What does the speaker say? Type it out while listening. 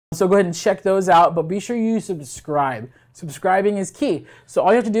So go ahead and check those out, but be sure you subscribe. Subscribing is key. So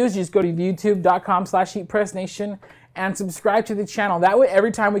all you have to do is just go to youtube.com/HeatPressNation and subscribe to the channel. That way,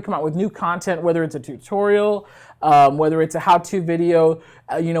 every time we come out with new content, whether it's a tutorial, whether it's a how-to video,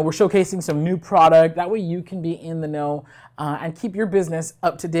 we're showcasing some new product. That way you can be in the know and keep your business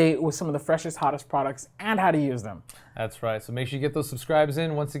up to date with some of the freshest, hottest products and how to use them. That's right. So make sure you get those subscribes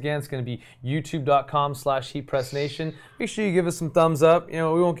in. Once again, it's going to be youtube.com/HeatPressNation. Make sure you give us some thumbs up. We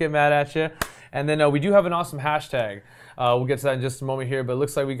won't get mad at you. And then we do have an awesome hashtag. We'll get to that in just a moment here, but it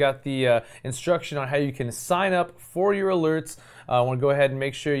looks like we got the instruction on how you can sign up for your alerts. I want to go ahead and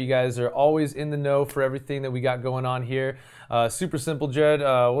make sure you guys are always in the know for everything that we got going on here. Super simple, Jed.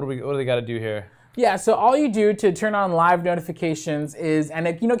 What do they got to do here? Yeah, so all you do to turn on live notifications is, and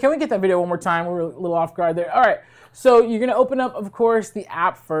can we get that video one more time? We're a little off guard there. All right, so you're gonna open up, of course, the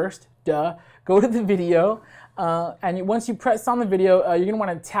app first, duh. Go to the video, and once you press on the video, you're gonna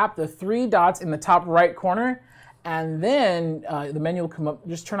wanna tap the 3 dots in the top right corner, and then the menu will come up.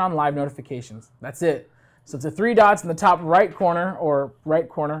 Just turn on live notifications. That's it. So it's the 3 dots in the top right corner, or right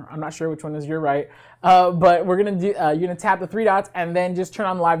corner. I'm not sure which one is your right, but we're gonna do. You're gonna tap the 3 dots and then just turn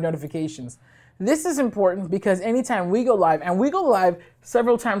on live notifications. This is important because anytime we go live, and we go live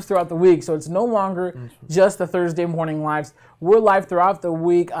several times throughout the week, so it's no longer just the Thursday morning lives. We're live throughout the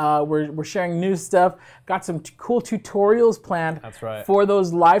week. We're sharing new stuff. Got some cool tutorials planned for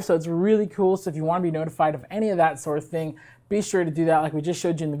those lives, so it's really cool. So if you want to be notified of any of that sort of thing, be sure to do that like we just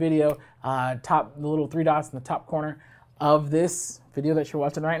showed you in the video. The little 3 dots in the top corner of this video that you're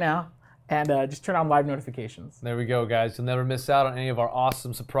watching right now. And just turn on live notifications. There we go, guys. You'll never miss out on any of our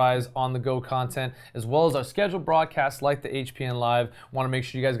awesome surprise on-the-go content, as well as our scheduled broadcasts like the HPN Live. Want to make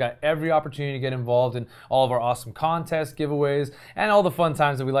sure you guys got every opportunity to get involved in all of our awesome contests, giveaways, and all the fun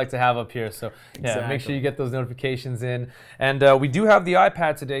times that we like to have up here. So yeah, make sure you get those notifications in. And we do have the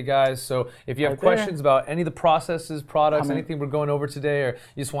iPad today, guys. So if you have questions about any of the processes, products, anything we're going over today, or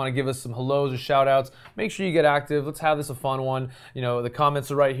you just want to give us some hellos or shout outs, make sure you get active. Let's have this a fun one. The comments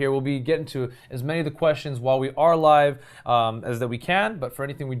are right here. We'll be getting to as many of the questions while we are live as that we can, but for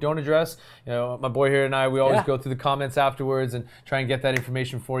anything we don't address, my boy here and I, we always go through the comments afterwards and try and get that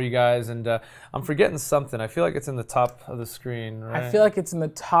information for you guys. And I'm forgetting something. I feel like it's in the top of the screen, right? I feel like it's in the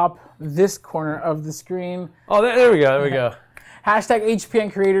top, this corner of the screen. Oh, there we go, there we go. Hashtag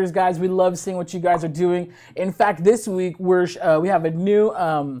HPN Creators, guys. We love seeing what you guys are doing. In fact, this week we have a new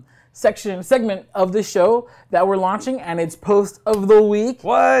segment of the show that we're launching, and it's Post of the Week.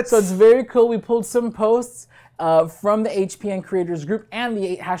 What? So it's very cool. We pulled some posts from the HPN Creators group and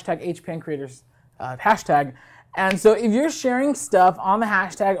the hashtag HPN Creators hashtag. And so if you're sharing stuff on the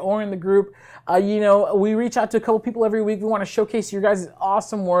hashtag or in the group, we reach out to a couple people every week. We want to showcase your guys'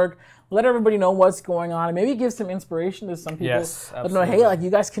 awesome work, let everybody know what's going on, and maybe give some inspiration to some people. Yes, absolutely. Let them know, hey, you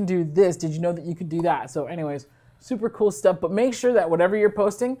guys can do this. Did you know that you could do that? So anyways, super cool stuff, but make sure that whatever you're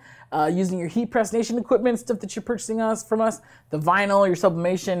posting, using your HeatPressNation equipment, stuff that you're purchasing from us, the vinyl, your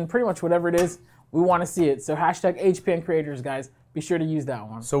sublimation, pretty much whatever it is, we want to see it. So hashtag HPN Creators, guys, be sure to use that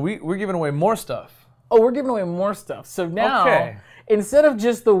one. So we're giving away more stuff. Oh, we're giving away more stuff. So now, instead of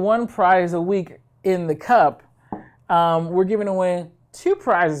just the 1 prize a week in the cup, we're giving away 2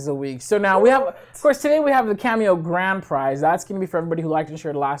 prizes a week. So now we have, of course, today we have the Cameo Grand Prize. That's going to be for everybody who liked and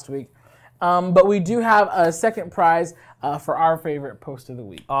shared last week. But we do have a second prize for our favorite Post of the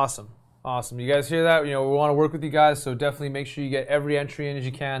Week. Awesome. Awesome. You guys hear that? We want to work with you guys, so definitely make sure you get every entry in as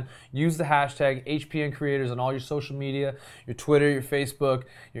you can. Use the hashtag HPN Creators on all your social media, your Twitter, your Facebook,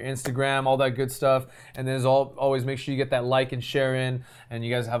 your Instagram, all that good stuff. And then as always, make sure you get that like and share in, and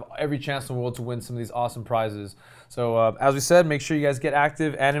you guys have every chance in the world to win some of these awesome prizes. So as we said, make sure you guys get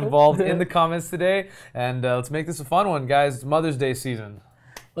active and involved in the comments today, and let's make this a fun one, guys. It's Mother's Day season.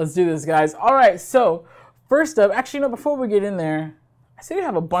 Let's do this, guys. All right, so first up, actually, before we get in there, I see we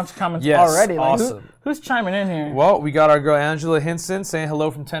have a bunch of comments already. Like, awesome. Who's chiming in here? Well, we got our girl Angela Hinson saying hello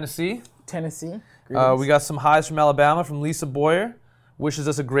from Tennessee. Tennessee. We got some highs from Alabama from Lisa Boyer. Wishes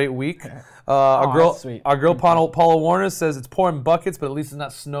us a great week. Our girl Paula Warner says it's pouring buckets, but at least it's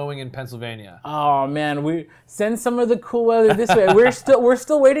not snowing in Pennsylvania. Oh man, we send some of the cool weather this way. We're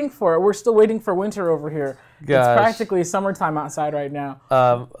still waiting for it. We're still waiting for winter over here. Gosh. It's practically summertime outside right now.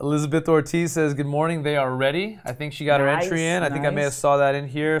 Elizabeth Ortiz says good morning. They are ready. I think she got her entry in. I think I may have saw that in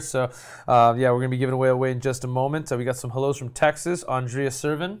here. So yeah, we're gonna be giving away in just a moment. We got some hellos from Texas. Andrea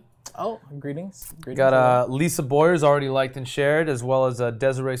Servin. Oh, greetings. Got Lisa Boyers already liked and shared, as well as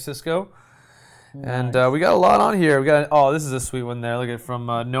Desiree Cisco. Nice. And we got a lot on here. We got this is a sweet one there. Look at it from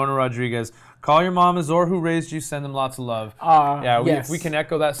Nona Rodriguez. Call your mamas or who raised you. Send them lots of love. Yes, if we can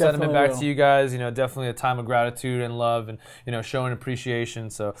echo that sentiment back to you guys, definitely a time of gratitude and love and, showing appreciation.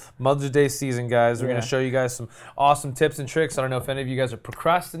 So Mother's Day season, guys, we're going to show you guys some awesome tips and tricks. I don't know if any of you guys are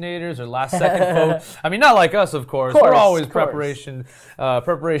procrastinators or last second folks. I mean, not like us, of course. We're always preparation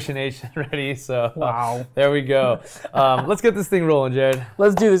nation ready. So wow. There we go. Let's get this thing rolling, Jared.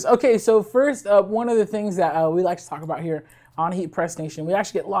 Let's do this. Okay, so first, one of the things that we like to talk about here on HeatPressNation, we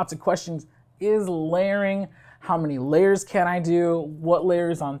actually get lots of questions, is layering. How many layers can I do? What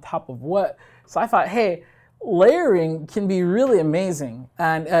layers on top of what? So I thought, hey, layering can be really amazing.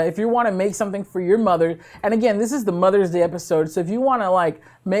 And if you want to make something for your mother, and again, this is the Mother's Day episode, so if you want to like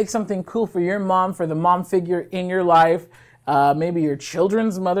make something cool for your mom, for the mom figure in your life, maybe your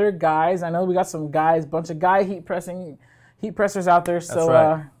children's mother, guys. I know we got some guys, bunch of guy heat pressers out there. So that's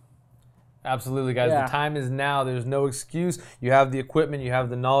right. Absolutely, guys. Yeah. The time is now. There's no excuse. You have the equipment. You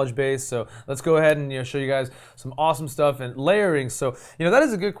have the knowledge base. So let's go ahead and show you guys some awesome stuff and layering. So that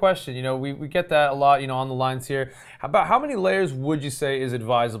is a good question. We get that a lot. On the lines here. About how many layers would you say is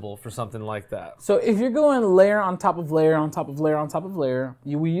advisable for something like that? So if you're going layer on top of layer on top of layer on top of layer,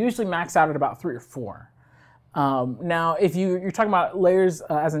 we usually max out at about 3 or 4. Now, if you're talking about layers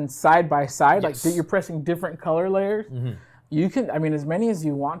as in side by side, yes. like you're pressing different color layers. Mm-hmm. You can, as many as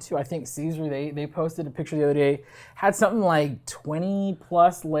you want to. I think Caesar, they posted a picture the other day, had something like 20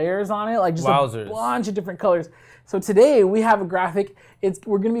 plus layers on it, like just Wowzers. A bunch of different colors. So today we have a graphic.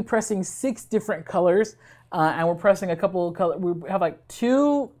 We're going to be pressing 6 different colors, and we're pressing a couple of colors. We have like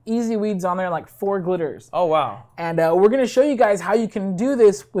 2 easy weeds on there, and like 4 glitters. Oh, wow. And we're going to show you guys how you can do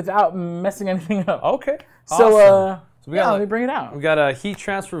this without messing anything up. Okay. So, we got, let me bring it out. We got a heat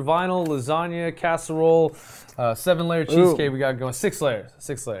transfer vinyl, lasagna, casserole, 7-layer cheesecake. Ooh. We got going 6 layers.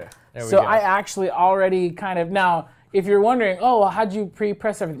 6 layer. There we So go. I actually already kind of, now, if you're wondering, oh, well, how'd you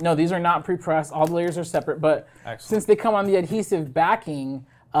pre-press everything? No, these are not pre-pressed. All the layers are separate. But since they come on the adhesive backing,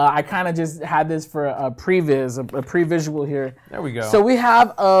 I kind of just had this for a previs, a pre-visual here. There we go. So we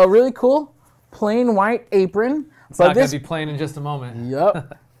have a really cool plain white apron. It's not going to be plain in just a moment.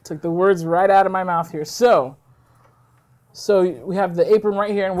 Yep. Took the words right out of my mouth here. So we have the apron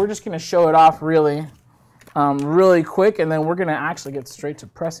right here, and we're just going to show it off really quick, and then we're going to actually get straight to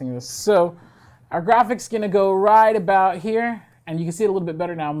pressing this. So our graphic's going to go right about here, and you can see it a little bit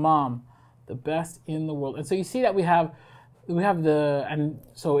better now. Mom, the best in the world. And so you see that we have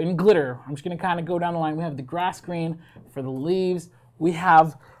so in glitter, I'm just going to kind of go down the line. We have the grass green for the leaves. We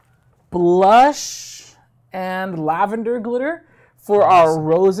have blush and lavender glitter for our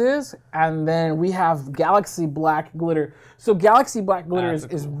roses, and then we have galaxy black glitter. So galaxy black glitter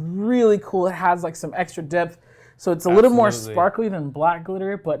is really cool. It has like some extra depth, so it's a little more sparkly than black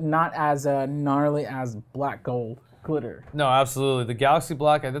glitter, but not as gnarly as black gold glitter. No, absolutely. The galaxy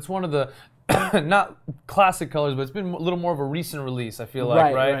black, that's one of the not classic colors, but it's been a little more of a recent release, I feel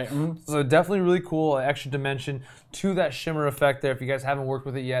like, right? Mm-hmm. So definitely really cool, extra dimension to that shimmer effect there. If you guys haven't worked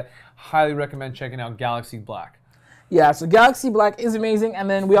with it yet, highly recommend checking out Galaxy Black. Yeah, so Galaxy Black is amazing. And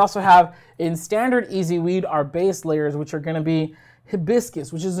then we also have in standard Easy Weed our base layers, which are going to be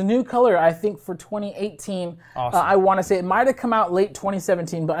Hibiscus, which is a new color, I think, for 2018. Awesome. I want to say it might have come out late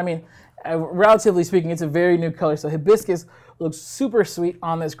 2017, but relatively speaking, it's a very new color. So Hibiscus looks super sweet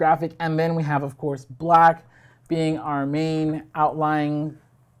on this graphic. And then we have, of course, black being our main outlying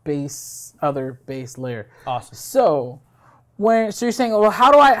other base layer. Awesome. So you're saying, well,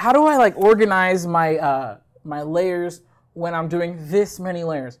 how do I like organize my my layers when I'm doing this many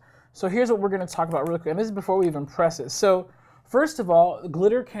layers? So here's what we're going to talk about really quick, and this is before we even press it. So first of all,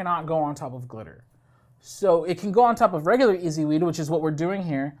 glitter cannot go on top of glitter. So it can go on top of regular Easy Weed, which is what we're doing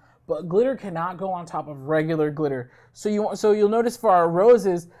here, but glitter cannot go on top of regular glitter. So you'll notice for our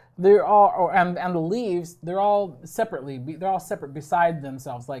roses, they're all and the leaves, they're all separate beside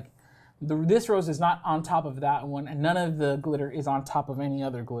themselves. Like this rose is not on top of that one, and none of the glitter is on top of any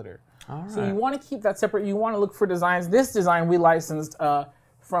other glitter. All right. So you want to keep that separate. You want to look for designs. This design we licensed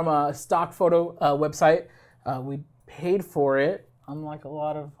from a stock photo website. We paid for it, unlike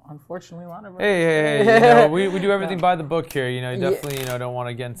unfortunately a lot of. Hey, we do everything by the book here. Definitely don't want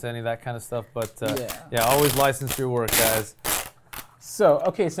to get into any of that kind of stuff. But always license your work, guys. So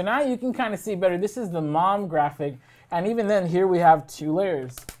so now you can kind of see better. This is the mom graphic, and even then here we have 2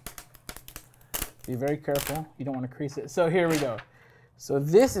 layers. Be very careful. You don't want to crease it. So here we go. So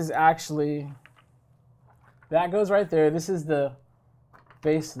this is actually, that goes right there. This is the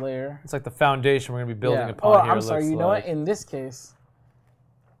base layer. It's like the foundation we're going to be building upon here. I'm sorry. You know what? In this case,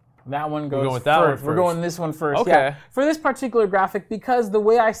 that one goes with that one first. We're going this one first. Okay. Yeah. For this particular graphic, because the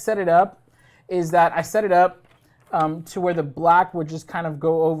way I set it up is that I set it up to where the black would just kind of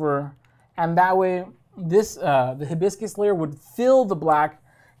go over and that way this the hibiscus layer would fill the black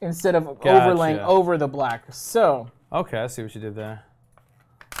instead of overlaying over the black. So okay, I see what you did there.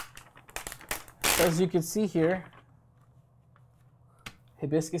 As you can see here,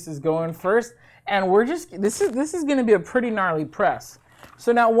 hibiscus is going first, and we're just this is going to be a pretty gnarly press.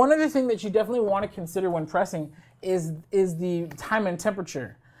 So now one other thing that you definitely want to consider when pressing is the time and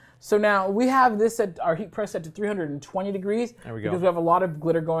temperature. So now we have this at our heat press set to 320 degrees because we have a lot of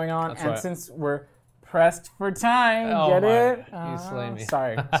glitter going on. That's and since we're pressed for time, get it? You slay me.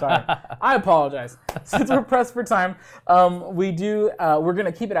 Sorry. I apologize. Since we're pressed for time, we're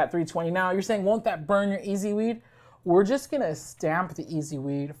gonna keep it at 320. Now you're saying, won't that burn your Easy Weed? We're just gonna stamp the Easy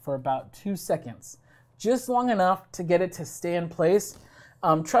Weed for about 2 seconds, just long enough to get it to stay in place.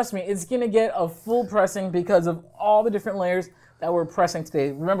 Trust me, it's gonna get a full pressing because of all the different layers that we're pressing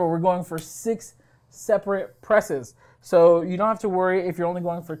today. Remember, we're going for 6 separate presses. So you don't have to worry if you're only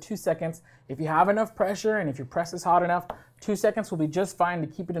going for 2 seconds. If you have enough pressure and if your press is hot enough, 2 seconds will be just fine to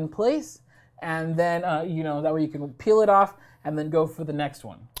keep it in place. And then, that way you can peel it off and then go for the next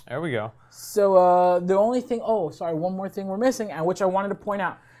one. There we go. So the only thing, one more thing we're missing, and which I wanted to point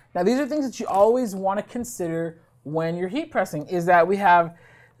out. Now, these are things that you always want to consider when you're heat pressing, is that we have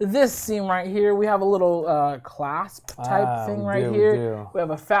this seam right here. We have a little clasp type thing right here. We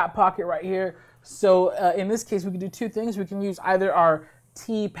have a fat pocket right here. So in this case, we can do 2 things. We can use either our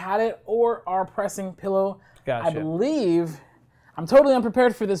tea padded or our pressing pillow. Gotcha. I believe, I'm totally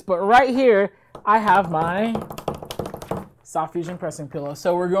unprepared for this, but right here, I have my Soft Fusion pressing pillow.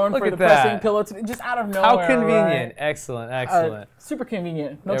 So we're going for the pressing pillow today, just out of nowhere. How convenient. Right? Excellent. Super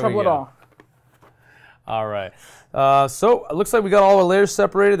convenient. No trouble at all. All right. So it looks like we got all our layers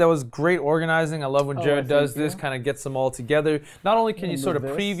separated. That was great organizing. I love when Jared does this, kind of gets them all together. Not only can you sort of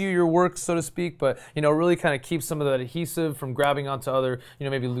preview your work, so to speak, but really kind of keeps some of that adhesive from grabbing onto other,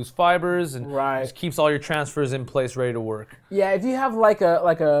 maybe loose fibers, and just keeps all your transfers in place, ready to work. Yeah, if you have like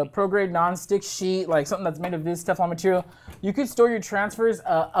a pro grade non-stick sheet, like something that's made of this Teflon material, you could store your transfers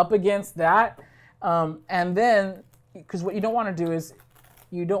up against that, and then because what you don't want to do is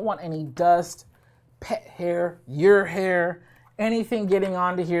you don't want any dust, pet hair, your hair, anything getting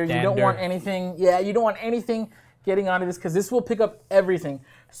onto here. Dander. You don't want anything, you don't want anything getting onto this because this will pick up everything.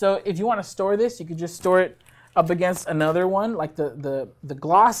 So if you want to store this, you could just store it up against another one, like the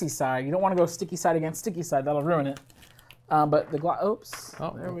glossy side. You don't want to go sticky side against sticky side. That'll ruin it. But the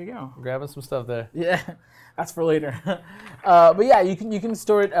there we go. Grabbing some stuff there. Yeah, that's for later. But yeah, you can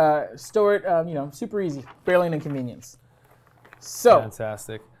store it, super easy, barely an inconvenience. So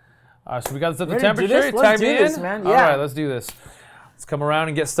fantastic. So we got this at the temperature. Let's do this, man. Yeah. All right, let's do this. Let's come around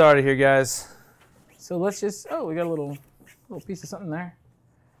and get started here, guys. So let's just, we got a little piece of something there.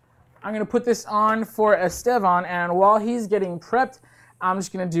 I'm going to put this on for Estevan, and while he's getting prepped, I'm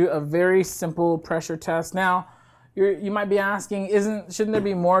just going to do a very simple pressure test. Now, you might be asking, shouldn't there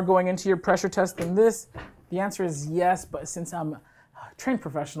be more going into your pressure test than this? The answer is yes, but since I'm a trained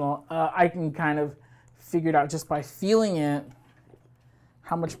professional, I can kind of figure it out just by feeling it,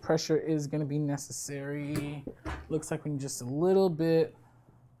 how much pressure is going to be necessary. Looks like we need just a little bit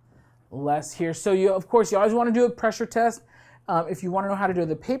less here. So of course, you always want to do a pressure test. If you want to know how to do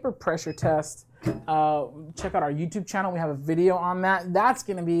the paper pressure test, check out our YouTube channel. We have a video on that. That's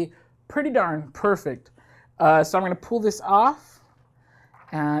going to be pretty darn perfect. So I'm going to pull this off.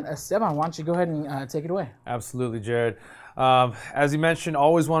 And Esteban, why don't you go ahead and take it away? Absolutely, Jared. As you mentioned,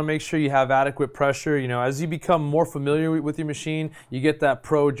 always want to make sure you have adequate pressure. As you become more familiar with your machine, you get that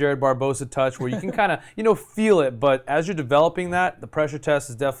pro Jared Barbosa touch where you can kind of, feel it. But as you're developing that, the pressure test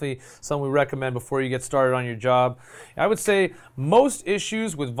is definitely something we recommend before you get started on your job. I would say most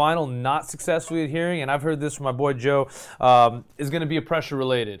issues with vinyl not successfully adhering, and I've heard this from my boy Joe, is going to be pressure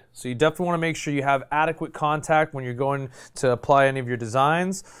related. So you definitely want to make sure you have adequate contact when you're going to apply any of your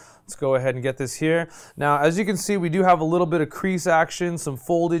designs. Let's go ahead and get this here. Now, as you can see, we do have a little bit of crease action, some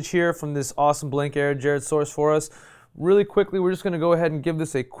foldage here from this awesome blank air Jared sourced for us. Really quickly, we're just going to go ahead and give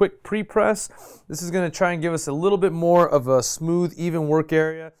this a quick pre-press. This is going to try and give us a little bit more of a smooth, even work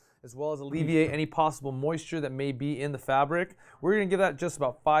area, as well as alleviate any possible moisture that may be in the fabric. We're going to give that just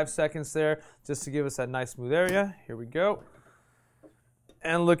about 5 seconds there, just to give us that nice smooth area. Here we go.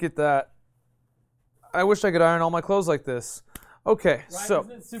 And look at that. I wish I could iron all my clothes like this. Okay, right, so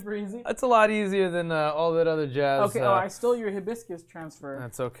isn't it super easy? It's a lot easier than all that other jazz. Okay, I stole your hibiscus transfer.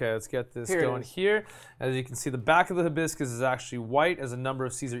 That's okay. Let's get this going here. As you can see, the back of the hibiscus is actually white, as a number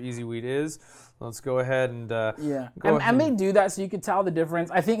of Caesar Easy Weed is. Let's go ahead and and they do that so you can tell the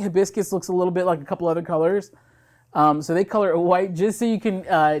difference. I think hibiscus looks a little bit like a couple other colors, so they color it white just so you can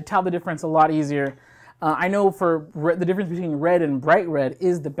tell the difference a lot easier. I know for the difference between red and bright red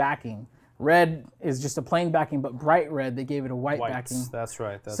is the backing. Red is just a plain backing, but bright red, they gave it a white backing. That's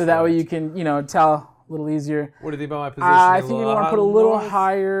right. So that way you can, you know, tell a little easier. What do you think about my position? I think you want to put a little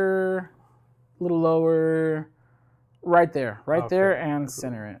higher, a little lower, right there, and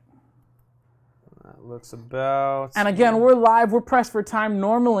center it. That looks about. And again, we're live, we're pressed for time.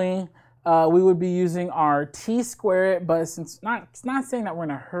 Normally, we would be using our T-square it, but since it's not saying that we're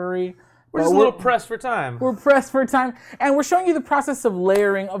in a hurry. We're just a little pressed for time. We're pressed for time. And we're showing you the process of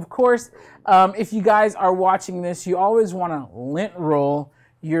layering. Of course, if you guys are watching this, you always want to lint roll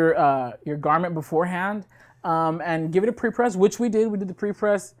your garment beforehand and give it a pre-press, which we did. We did the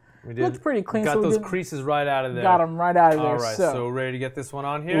pre-press. We did. Looked pretty clean. Got those creases right out of there. Got them right out of there. All right, so ready to get this one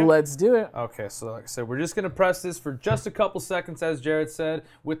on here? Let's do it. Okay, so like I said, we're just going to press this for just a couple seconds, as Jared said,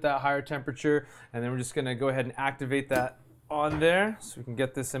 with that higher temperature. And then we're just going to go ahead and activate that on there so we can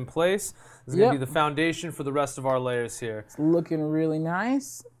get this in place. This is going to be the foundation for the rest of our layers here. It's looking really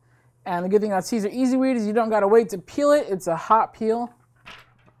nice. And the good thing about Caesar Easy Weed is you don't got to wait to peel it. It's a hot peel.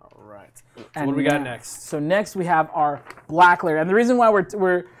 All right. So what do we got next? So next we have our black layer. And the reason why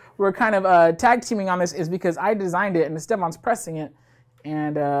we're kind of tag teaming on this is because I designed it and Estevan's pressing it.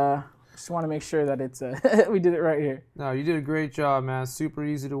 And just want to make sure that it's we did it right here. No, you did a great job, man. Super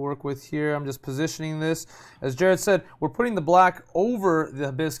easy to work with here. I'm just positioning this. As Jared said, we're putting the black over the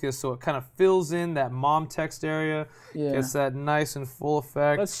hibiscus so it kind of fills in that mom text area. Yeah. Gets that nice and full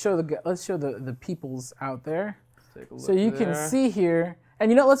effect. Let's show the peoples out there. Take a look so you can see here.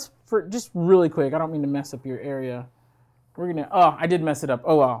 And you know, just really quick, I don't mean to mess up your area. I did mess it up.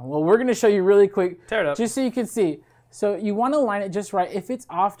 Oh well. Well, we're gonna show you really quick. Tear it up. Just so you can see. So you want to line it just right. If it's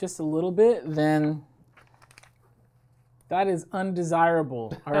off just a little bit, then that is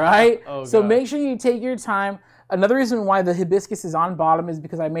undesirable, all right? So make sure you take your time. Another reason why the hibiscus is on bottom is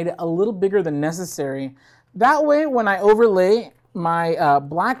because I made it a little bigger than necessary. That way, when I overlay my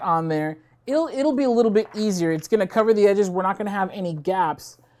black on there, it'll be a little bit easier. It's gonna cover the edges. We're not gonna have any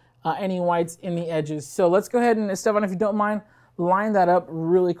gaps, any whites in the edges. So let's go ahead and, Estevan, if you don't mind, line that up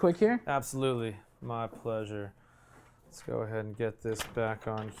really quick here. Absolutely, my pleasure. Let's go ahead and get this back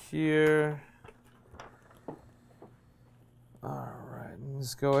on here. All right,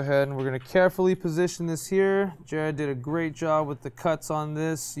 let's go ahead and we're gonna carefully position this here. Jared did a great job with the cuts on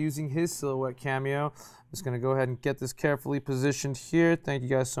this using his silhouette cameo. I'm just gonna go ahead and get this carefully positioned here. Thank you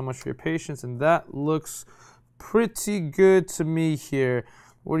guys so much for your patience, and that looks pretty good to me here.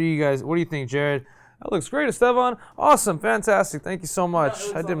 What do you think, Jared? That looks great, Estevan. Awesome, fantastic. Thank you so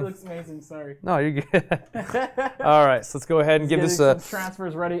much. No, it looks amazing. Sorry. No, you're good. All right, so let's go ahead and give this some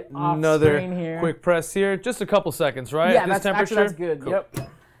transfers ready off another screen here. Quick press here. Just a couple seconds, right? Yeah, at this temperature? Actually, that's good. Cool.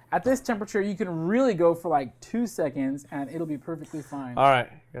 Yep. At this temperature, you can really go for like 2 seconds, and it'll be perfectly fine. All right.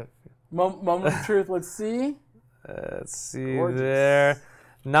 Moment of truth. Let's see. Let's see. Gorgeous. There.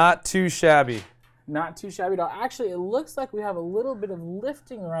 Not too shabby. Not too shabby at all. Actually, it looks like we have a little bit of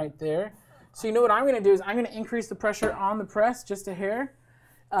lifting right there. So you know what I'm going to do is I'm going to increase the pressure on the press just a hair,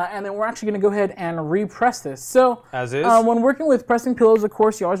 and then we're actually going to go ahead and repress this. So as is. When working with pressing pillows, of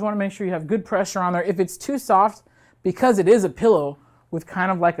course, you always want to make sure you have good pressure on there. If it's too soft, because it is a pillow with kind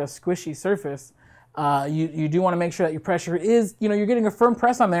of like a squishy surface, you do want to make sure that your pressure is, you're getting a firm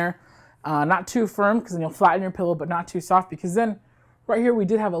press on there, not too firm because then you'll flatten your pillow, but not too soft because then right here we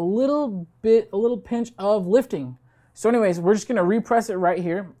did have a little pinch of lifting. So anyways, we're just going to repress it right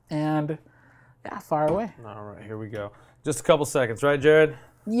here and yeah, fire away. All right, here we go. Just a couple seconds, right, Jared?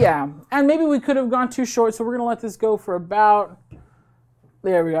 Yeah, and maybe we could have gone too short, so we're gonna let this go for about.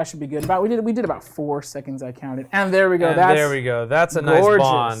 There we go. That should be good. We did about 4 seconds. I counted, and there we go. There we go. That's a gorgeous. Nice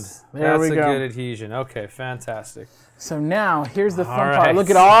bond. That's a good adhesion. Okay, fantastic. So now here's the fun part. Look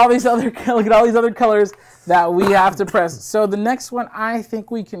at all these other colors that we have to press. So the next one I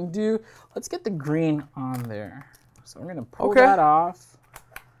think we can do. Let's get the green on there. So we're gonna pull that off.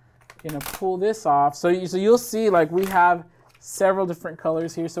 Gonna pull this off. So you'll see like we have several different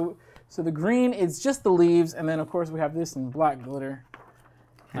colors here. So the green is just the leaves, and then of course we have this in black glitter.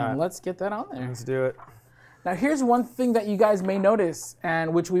 And let's get that on there. Let's do it. Now here's one thing that you guys may notice,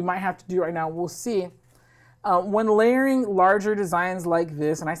 and which we might have to do right now. We'll see. When layering larger designs like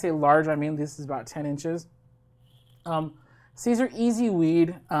this, and I say large, I mean this is about 10 inches. Caesar Easy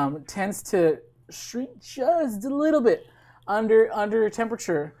Weed tends to shrink just a little bit under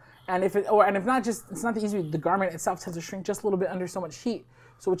temperature. And if not just, it's not the easy, the garment itself tends to shrink just a little bit under so much heat.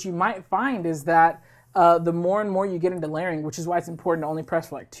 So what you might find is that the more and more you get into layering, which is why it's important to only press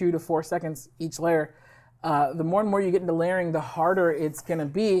for like 2 to 4 seconds each layer, the more and more you get into layering, the harder it's gonna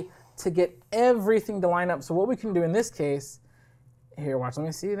be to get everything to line up. So what we can do in this case, here, watch, let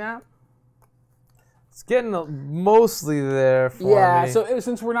me see that. It's getting mostly there for me. Yeah, so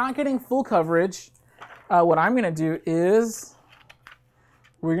since we're not getting full coverage, what I'm going to do is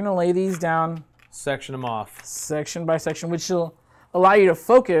we're going to lay these down. Section them off. Section by section, which will allow you to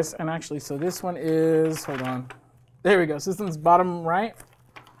focus. And actually, so this one is, hold on. There we go. So this one's bottom right.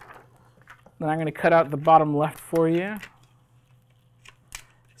 Then I'm going to cut out the bottom left for you.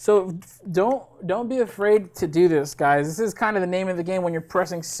 So don't be afraid to do this, guys. This is kind of the name of the game when you're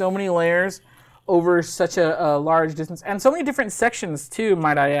pressing so many layers over such a large distance. And so many different sections too,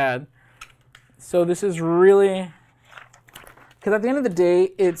 might I add. So this is really, because at the end of the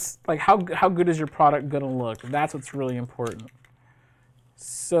day, it's like how good is your product going to look? That's what's really important.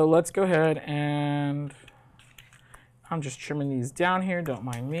 So let's go ahead and I'm just trimming these down here. Don't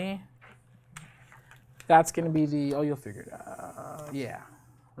mind me. That's going to be the, oh, you'll figure it out. Yeah,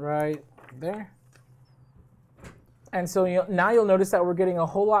 right there. And so now you'll notice that we're getting a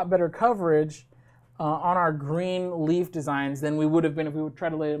whole lot better coverage on our green leaf designs than we would have been if we would try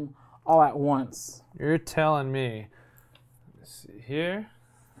to lay them all at once. You're telling me. Let's see here.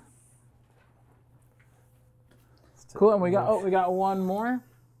 Cool, and we got one more.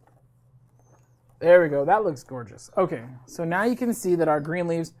 There we go. That looks gorgeous. Okay, so now you can see that our green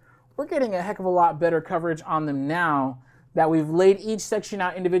leaves, we're getting a heck of a lot better coverage on them now that we've laid each section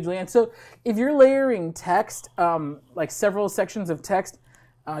out individually. And so if you're layering text, like several sections of text,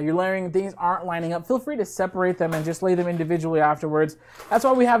 you're layering things aren't lining up, feel free to separate them and just lay them individually afterwards. That's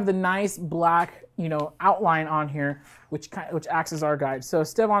why we have the nice black, outline on here, which acts as our guide. So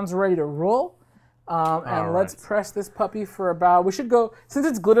Estevan's ready to roll. And let's press this puppy for about, we should go, since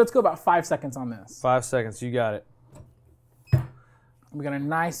it's glitter, let's go about 5 seconds on this. 5 seconds, you got it. We got a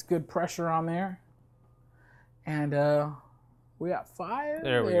nice good pressure on there. And we got 5.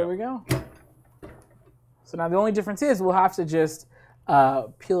 There we go. So now the only difference is we'll have to just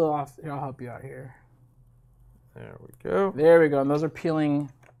peel it off. Here, I'll help you out here. There we go. There we go. And those are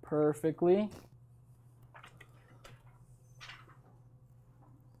peeling perfectly.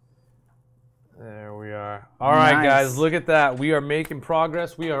 There we are. All right, guys, look at that. We are making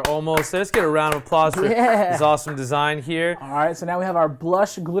progress. We are almost. Let's get a round of applause for this awesome design here. All right, so now we have our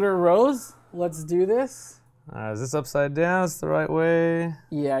blush glitter rose. Let's do this. Is this upside down? It's the right way.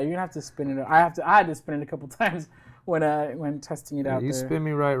 Yeah, you're gonna have to spin it. I had to spin it a couple times when testing it out. You there. spin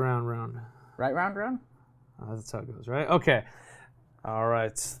me right round. Right round? That's how it goes, right? Okay. All right,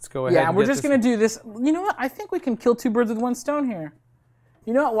 let's go ahead. Yeah, and we're just gonna do this. You know what? I think we can kill 2 birds with 1 stone here.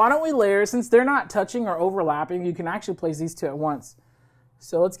 You know what? Why don't we layer, since they're not touching or overlapping, you can actually place these 2 at once.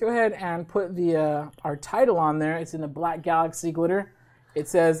 So let's go ahead and put our title on there. It's in the black galaxy glitter. It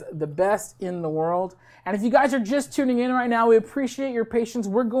says, the best in the world. And if you guys are just tuning in right now, we appreciate your patience.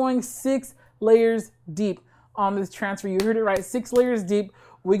 We're going 6 layers deep on this transfer. You heard it right, 6 layers deep.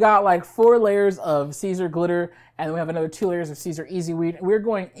 We got like 4 layers of Caesar glitter, and then we have another 2 layers of Caesar Easy Weed. We're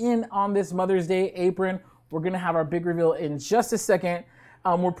going in on this Mother's Day apron. We're gonna have our big reveal in just a second.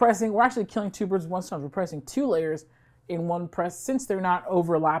 We're actually killing 2 birds with 1 stone. We're pressing 2 layers in one press since they're not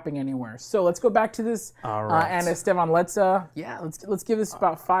overlapping anywhere. So let's go back to this. All right. And Estevan, let's give this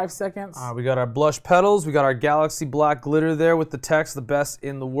about 5 seconds. We got our blush petals. We got our galaxy black glitter there with the text, the best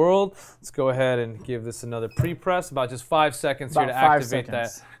in the world. Let's go ahead and give this another pre-press. About just 5 seconds here to activate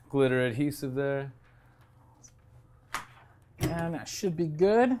that glitter adhesive there. And that should be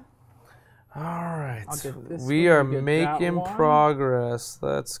good. All right, we are making progress.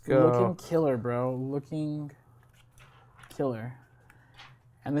 Let's go. Looking killer, bro. Looking killer.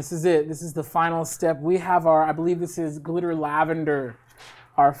 And this is it. This is the final step. We have our, I believe this is glitter lavender,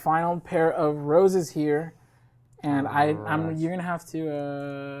 our final pair of roses here. And you're gonna have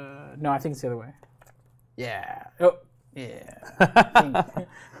to. No, I think it's the other way. Yeah. Oh, yeah.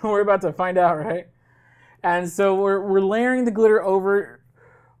 We're about to find out, right? And so we're layering the glitter over it,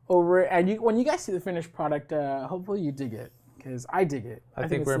 and when you guys see the finished product, hopefully you dig it, because I dig it. I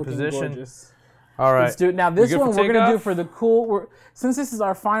think we're in position. Gorgeous. All right. Let's do it. Now this one we're going to do for the cool, since this is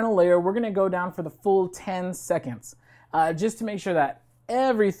our final layer, we're going to go down for the full 10 seconds, just to make sure that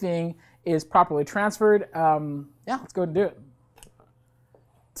everything is properly transferred. Yeah, let's go and do it.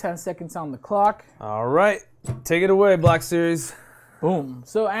 10 seconds on the clock. All right. Take it away, Black Series. Boom.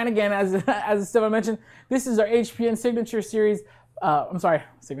 So, and again, as Estevan mentioned, this is our HPN Signature Series.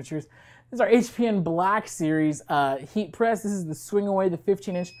 Signatures. This is our HPN Black Series heat press. This is the Swing Away, the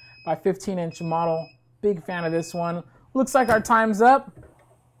 15-inch by 15-inch model. Big fan of this one. Looks like our time's up.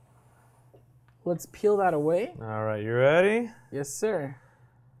 Let's peel that away. All right, you ready? Yes, sir.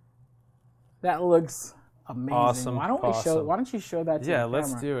 That looks amazing. Awesome. Why don't you show that to the camera?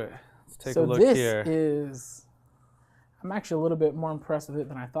 Let's do it. Let's take a look here. So this is, I'm actually a little bit more impressed with it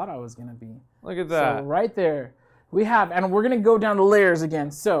than I thought I was gonna be. Look at that. So right there, we have, and we're gonna go down the layers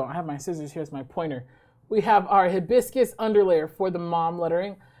again. So I have my scissors here as my pointer. We have our hibiscus underlayer for the mom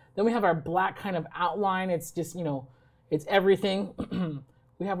lettering. Then we have our black kind of outline. It's just, you know, it's everything.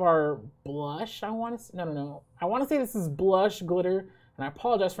 We have our blush. I want to, no. I want to say this is blush glitter, and I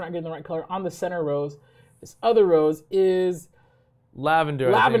apologize for not getting the right color on the center rose. This other rose is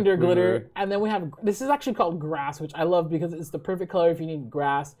lavender glitter, and then we have, this is actually called grass, which I love because it's the perfect color if you need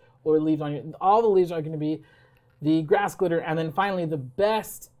grass or leaves on your, all the leaves are going to be the grass glitter. And then finally, the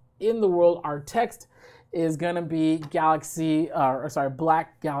best in the world, our text is going to be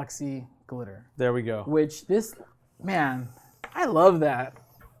black galaxy glitter. There we go. Which this, man, I love that.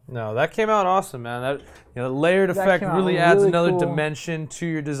 No, that came out awesome, man. That, you know, layered effect really adds another dimension to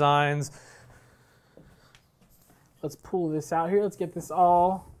your designs. Let's pull this out here. Let's get this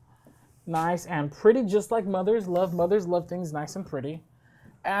all nice and pretty, just like mothers love things nice and pretty.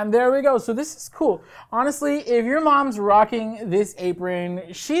 And there we go. So this is cool. Honestly, if your mom's rocking this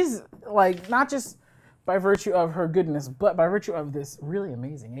apron, she's like, not just by virtue of her goodness, but by virtue of this really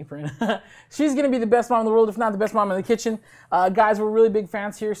amazing apron, she's going to be the best mom in the world, if not the best mom in the kitchen. Guys, we're really big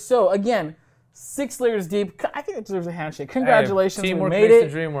fans here. So again, 6 layers deep. I think it deserves a handshake. Congratulations, hey, teamwork we made makes it.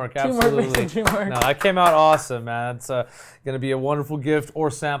 the dream work. Teamwork Absolutely. makes the dream work. No, that came out awesome, man. It's going to be a wonderful gift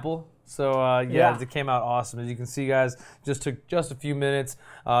or sample. So yeah, it came out awesome. As you can see, guys, just took just a few minutes.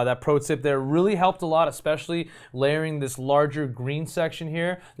 That pro tip there really helped a lot, especially layering this larger green section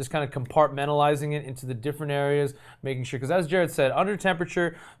here, just kind of compartmentalizing it into the different areas, making sure, because as Jared said, under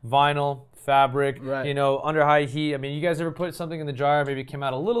temperature, vinyl, fabric, you know, under high heat. I mean, you guys ever put something in the dryer, maybe it came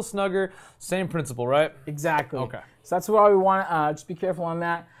out a little snugger? Same principle, right? Exactly. Okay. So that's why we want to just be careful on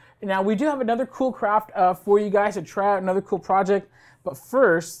that. Now, we do have another cool craft for you guys to try out, another cool project. But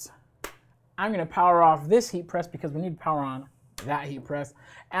first, I'm going to power off this heat press because we need to power on that heat press.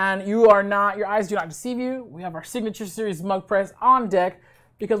 And your eyes do not deceive you. We have our signature series mug press on deck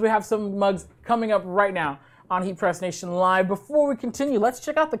because we have some mugs coming up right now on HeatPressNation Live. Before we continue, let's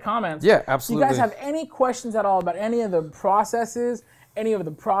check out the comments. Yeah, absolutely. If you guys have any questions at all about any of the processes, any of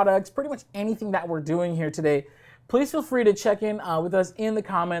the products, pretty much anything that we're doing here today, please feel free to check in with us in the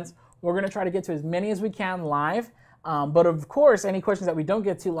comments. We're going to try to get to as many as we can live. But of course, any questions that we don't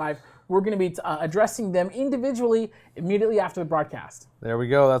get to live, we're going to be addressing them individually immediately after the broadcast. There we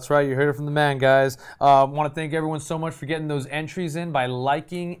go. That's right. You heard it from the man, guys. Want to thank everyone so much for getting those entries in by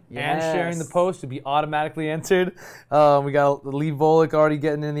liking and sharing the post to be automatically entered. We got Lee Volek already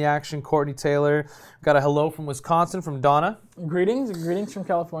getting in the action. Courtney Taylor. Got a hello from Wisconsin from Donna. Greetings from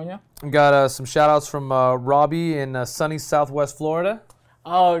California. We got some shout outs from Robbie in sunny Southwest Florida.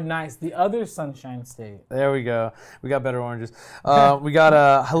 Oh, nice. The other Sunshine State. There we go. We got better oranges. We got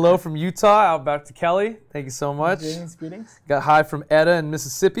a hello from Utah out back to Kelly. Thank you so much. Greetings. Got hi from Etta in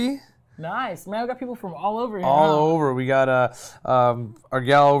Mississippi. Nice. Man, we got people from all over here. All over. We got our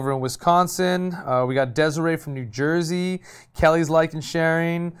gal over in Wisconsin. We got Desiree from New Jersey. Kelly's liking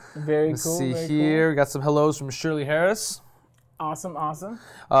sharing. Very Let's cool. see here. We got some hellos from Shirley Harris. Awesome.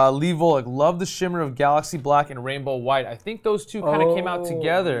 Lee Volek, love the shimmer of Galaxy Black and Rainbow White. I think those two kind of came out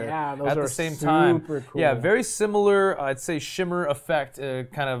together at the same time. Cool. Yeah, very similar, I'd say, shimmer effect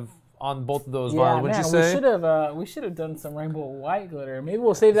kind of on both of those vinyls. Wouldn't you say? We should have done some Rainbow White glitter. Maybe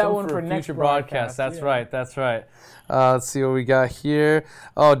we'll save that one for next future broadcast. That's right. Let's see what we got here.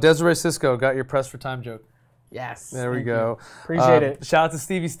 Oh, Desiree Cisco, got your press for time joke. Yes. There we go. Appreciate it. Shout out to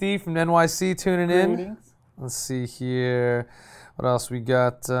Stevie Steve from NYC tuning in. Greetings. Let's see here. What else we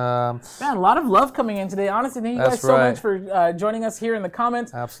got? Man, a lot of love coming in today. Honestly, thank you guys so much for joining us here in the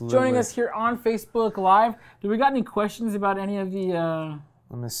comments. Absolutely. Joining us here on Facebook Live. Do we got any questions about any of the...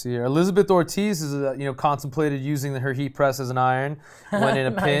 Let me see here. Elizabeth Ortiz is, contemplated using her heat press as an iron when in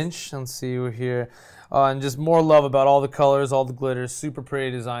a pinch. Let's see here. And just more love about all the colors, all the glitters. Super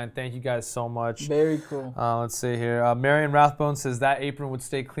pretty design. Thank you guys so much. Very cool. Let's see here. Marion Rathbone says that apron would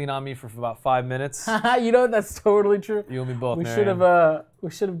stay clean on me for about 5 minutes. You know, that's totally true. You and me both, we Marion. We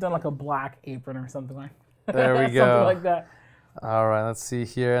should have done like a black apron or something like that. There we go. Something like that. All right, let's see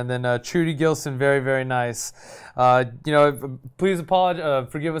here. And then Trudy Gilson, very, very nice. Please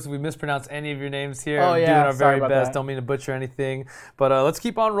forgive us if we mispronounce any of your names here. Oh, We're yeah. doing our Sorry very about best. that. Don't mean to butcher anything. But let's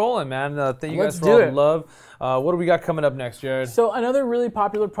keep on rolling, man. Thank you guys for all the love. What do we got coming up next, Jared? So another really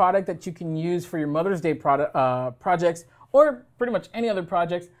popular product that you can use for your Mother's Day projects or pretty much any other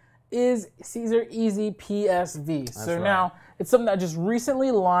projects is Caesar Easy PSV. So now it's something that just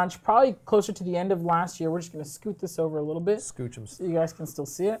recently launched, probably closer to the end of last year. We're just going to scoot this over a little bit. Scooch 'em. So you guys can still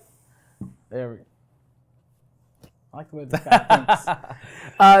see it. There we go. I like the way this guy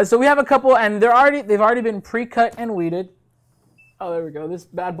thinks. So we have a couple, and they've already been pre-cut and weeded. Oh, there we go. This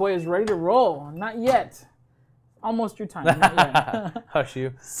bad boy is ready to roll. Not yet. Almost your time. Not yet. Hush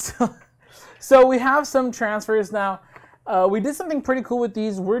you. So we have some transfers now. We did something pretty cool with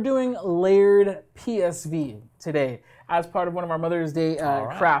these. We're doing layered PSV today as part of one of our Mother's Day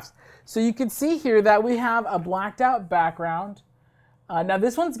crafts. So you can see here that we have a blacked out background. Now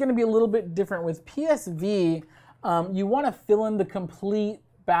this one's going to be a little bit different. With PSV, you want to fill in the complete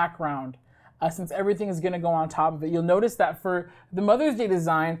background since everything is going to go on top of it. You'll notice that for the Mother's Day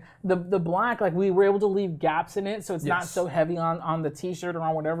design, the black, like we were able to leave gaps in it so it's not so heavy on the t-shirt or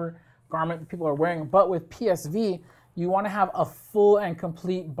on whatever garment people are wearing. But with PSV, you want to have a full and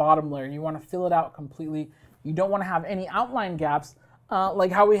complete bottom layer. You want to fill it out completely. You don't want to have any outline gaps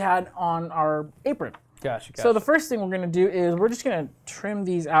like how we had on our apron. Gotcha. So the first thing we're going to do is we're just going to trim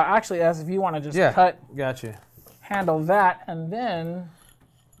these out. Actually, as if you want to just handle that. And then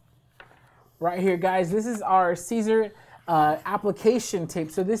right here, guys, this is our Caesar application tape.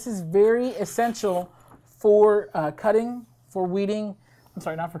 So this is very essential for cutting, for weeding. I'm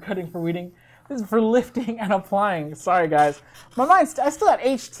sorry, not for cutting, for weeding. This is for lifting and applying. Sorry, guys. My mind, I still got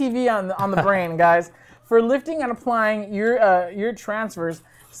HTV on the brain, guys. For lifting and applying your transfers,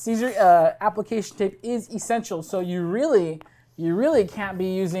 Caesar application tape is essential. So you really can't be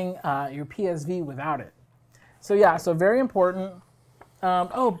using your PSV without it. So yeah, so very important.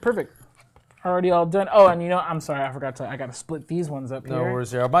 Oh, perfect. Already all done. Oh, and you know, I'm sorry, I forgot to. I got to split these ones up here. No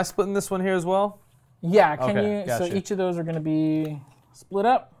worries here. Am I splitting this one here as well? Yeah. Can you? Gotcha. So each of those are going to be split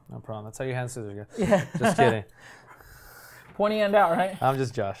up. No problem. That's how you hand scissors go. Yeah. Just kidding. Pointy end out, right? I'm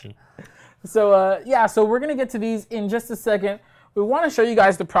just joshing. So yeah, so we're gonna get to these in just a second. We want to show you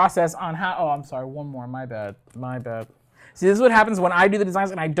guys the process on how. Oh, I'm sorry. One more. My bad. My bad. See, this is what happens when I do the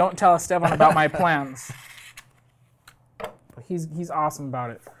designs and I don't tell Estevan about my plans. But he's awesome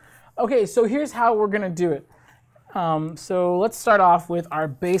about it. Okay, so here's how we're gonna do it. So let's start off with our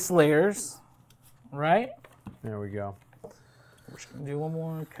base layers, right? There we go. We're just gonna do one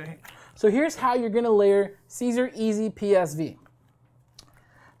more. Okay. So here's how you're gonna layer Caesar Easy PSV.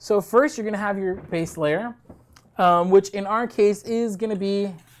 So first, you're gonna have your base layer, which in our case is gonna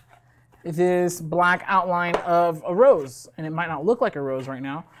be this black outline of a rose. And it might not look like a rose right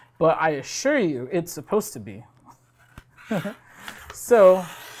now, but I assure you it's supposed to be. So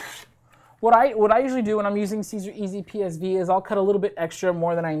what I usually do when I'm using Caesar Easy PSV is I'll cut a little bit extra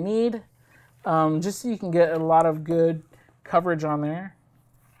more than I need, just so you can get a lot of good coverage on there.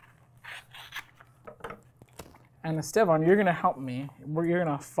 And Estevan, you're gonna help me. You're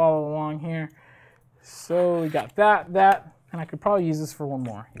gonna follow along here. So we got that, and I could probably use this for one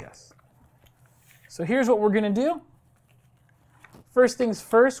more, yes. So here's what we're gonna do. First things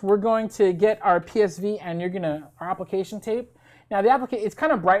first, we're going to get our PSV and our application tape. Now it's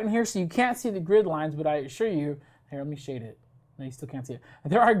kind of bright in here, so you can't see the grid lines, but I assure you, here, let me shade it. No, you still can't see it.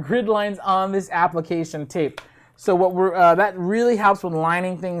 There are grid lines on this application tape. So what that really helps with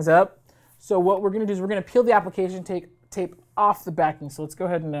lining things up. So what we're gonna do is we're gonna peel the application tape off the backing. So let's go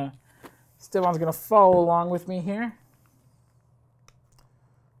ahead and Estevan's gonna follow along with me here.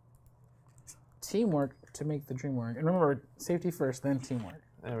 Teamwork to make the dream work. And remember, safety first, then teamwork.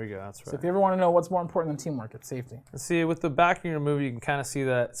 There we go, that's right. So if you ever want to know what's more important than teamwork, it's safety. See, with the backing removed, you can kind of see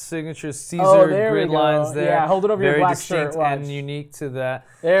that signature Caesar grid lines there. Yeah, hold it over your black shirt. Very distinct and unique to that.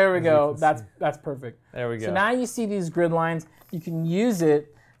 There we go. That's perfect. There we go. So now you see these grid lines. You can use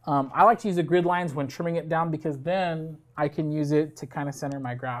it. I like to use the grid lines when trimming it down because then I can use it to kind of center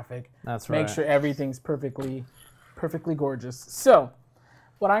my graphic. That's right. Make sure everything's perfectly gorgeous. So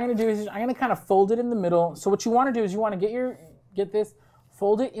what I'm going to do is I'm going to kind of fold it in the middle. So what you want to do is you want to get this,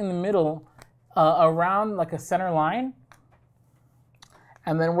 fold it in the middle around like a center line.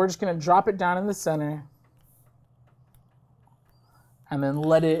 And then we're just going to drop it down in the center and then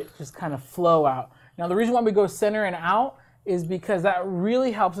let it just kind of flow out. Now the reason why we go center and out is because that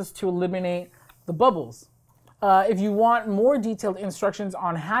really helps us to eliminate the bubbles. If you want more detailed instructions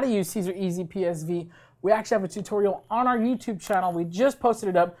on how to use Caesar Easy PSV, we actually have a tutorial on our YouTube channel. We just posted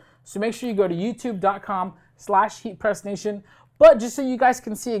it up, so make sure you go to youtube.com/HeatPressNation. But just so you guys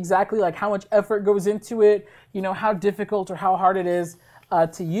can see exactly like how much effort goes into it, you know, how difficult or how hard it is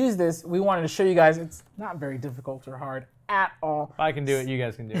to use this, we wanted to show you guys it's not very difficult or hard at all. If I can do it, you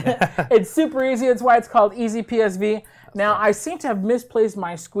guys can do it. It's super easy. That's why it's called Easy PSV. Now, I seem to have misplaced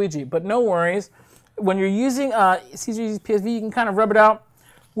my squeegee, but no worries. When you're using Caesar Easy PSV, you can kind of rub it out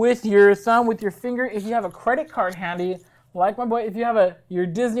with your thumb, with your finger. If you have a credit card handy, like my boy, if you have your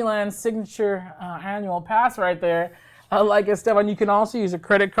Disneyland signature annual pass right there, like Estevan, you can also use a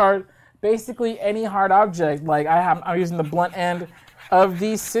credit card basically any hard object. Like I'm using the blunt end of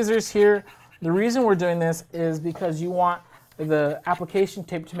these scissors here. The reason we're doing this is because you want the application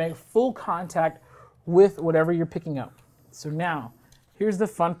tape to make full contact with whatever you're picking up. So now, here's the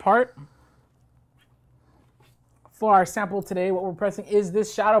fun part. For our sample today, what we're pressing is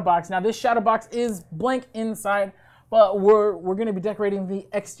this shadow box. Now this shadow box is blank inside, but we're going to be decorating the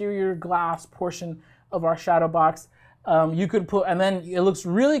exterior glass portion of our shadow box. You could put, and then it looks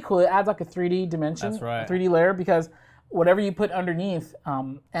really cool. It adds like a 3D dimension, That's right. 3D layer, because whatever you put underneath,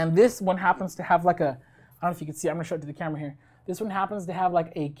 and this one happens to have like a, I don't know if you can see, I'm gonna show it to the camera here. This one happens to have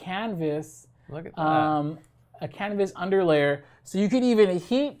like a canvas, Look at that. a canvas underlayer. So you could even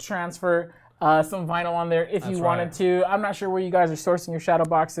heat transfer some vinyl on there if you wanted to. I'm not sure where you guys are sourcing your shadow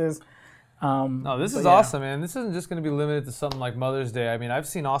boxes. No, this is awesome, man. This isn't just going to be limited to something like Mother's Day. I mean, I've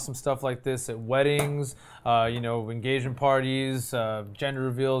seen awesome stuff like this at weddings, engagement parties, gender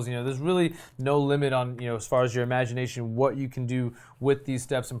reveals. There's really no limit on, as far as your imagination, what you can do with these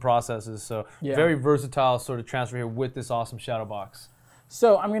steps and processes. So very versatile sort of transfer here with this awesome shadow box.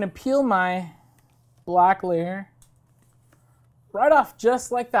 So I'm going to peel my black layer right off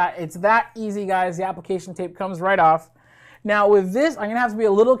just like that. It's that easy, guys. The application tape comes right off. Now with this, I'm gonna have to be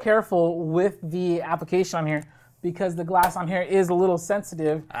a little careful with the application on here because the glass on here is a little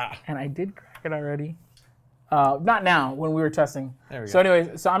sensitive. And I did crack it already. Not now, when we were testing. There we go. So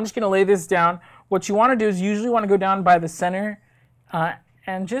anyways, so I'm just gonna lay this down. What you wanna do is you usually wanna go down by the center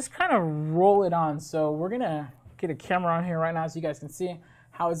and just kind of roll it on. So we're gonna get a camera on here right now so you guys can see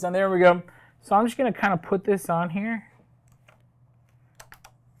how it's done. There we go. So I'm just gonna kind of put this on here.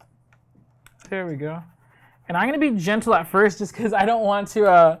 There we go. And I'm going to be gentle at first just because I don't want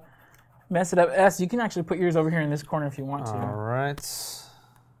to mess it up. S, you can actually put yours over here in this corner if you want to. All right.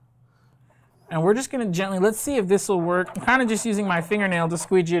 And we're just going to gently, let's see if this will work. I'm kind of just using my fingernail to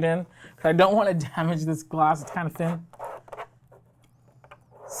squeegee it in because I don't want to damage this glass. It's kind of thin.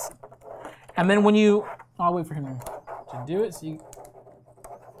 And then when you, I'll wait for him to do it. So you,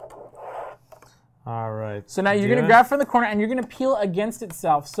 all right. so now you're going to grab from the corner and you're going to peel against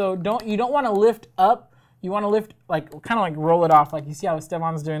itself. So you don't want to lift up. You want to lift, like, kind of like roll it off, like you see how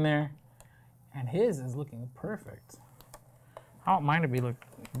Estevan's doing there. And his is looking perfect. I don't mind it be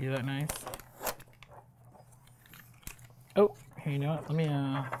that nice. Oh, here, you know what? Let me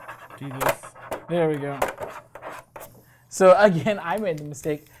do this. There we go. So again, I made the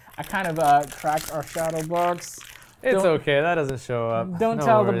mistake. I kind of cracked our shadow box. It's okay, that doesn't show up. Don't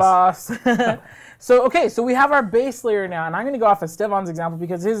tell the boss. So, okay, so we have our base layer now, and I'm going to go off of Estevan's example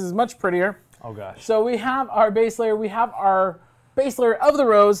because his is much prettier. Oh gosh. So we have our base layer, we have our base layer of the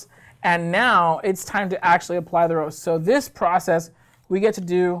rose, and now it's time to actually apply the rose. So this process we get to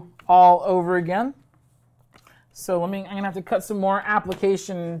do all over again. So I'm gonna have to cut some more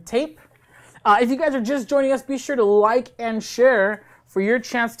application tape. If you guys are just joining us, be sure to like and share for your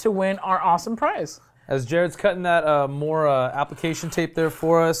chance to win our awesome prize. As Jared's cutting that more application tape there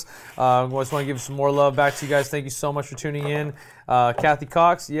for us, I just want to give some more love back to you guys. Thank you so much for tuning in. Kathy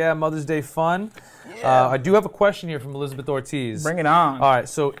Cox, Mother's Day fun. Yeah. I do have a question here from Elizabeth Ortiz. Bring it on. All right,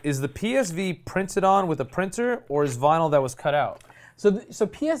 so is the PSV printed on with a printer or is vinyl that was cut out? So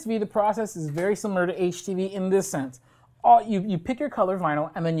PSV, the process is very similar to HTV in this sense. You pick your color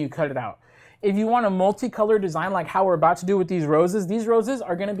vinyl and then you cut it out. If you want a multicolor design like how we're about to do with these roses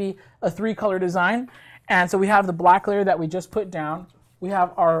are going to be a 3-color design. And so we have the black layer that we just put down. We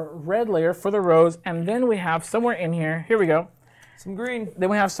have our red layer for the rose, and then we have somewhere in here we go. Some green. Then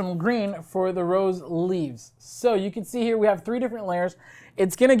we have some green for the rose leaves. So you can see here we have 3 different layers.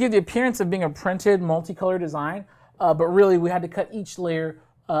 It's going to give the appearance of being a printed multicolor design, but really we had to cut each layer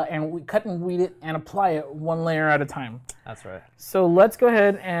and we cut and weed it and apply it 1 layer at a time. That's right. So let's go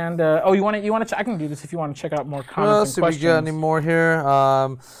ahead and you want to I can do this if you want to check out more comments and questions. We got any more here?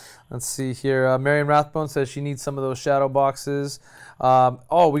 Let's see here. Marion Rathbone says she needs some of those shadow boxes.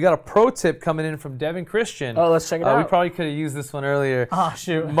 We got a pro tip coming in from Devin Christian. Oh, let's check it out. We probably could have used this one earlier. Oh,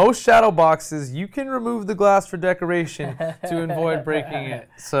 shoot. Most shadow boxes, you can remove the glass for decoration to avoid breaking it.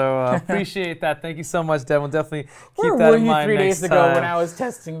 So appreciate that. Thank you so much, Devin. We'll definitely keep that in mind 3 days next ago time. When I was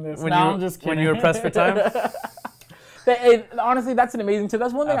testing this? I'm just kidding. When you were pressed for time? Honestly, that's an amazing tip.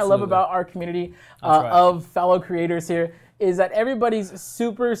 That's one thing I love about our community of fellow creators here, is that everybody's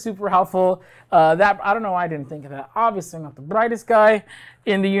super, super helpful. I don't know why I didn't think of that. Obviously, I'm not the brightest guy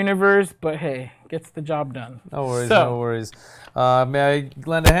in the universe, but hey, gets the job done. No worries, no worries. May I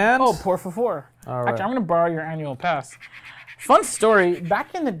lend a hand? Oh, por favor. All right. Actually, I'm going to borrow your annual pass. Fun story,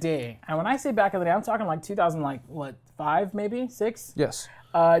 back in the day, and when I say back in the day, I'm talking like 2005 maybe, 6? Yes.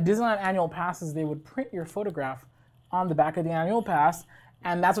 Disneyland annual passes, they would print your photograph on the back of the annual pass,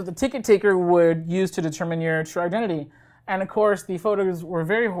 and that's what the ticket taker would use to determine your true identity. And of course, the photos were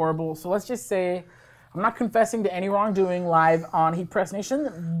very horrible. So let's just say, I'm not confessing to any wrongdoing live on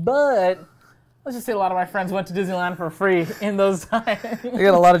HeatPressNation, but let's just say a lot of my friends went to Disneyland for free in those times. You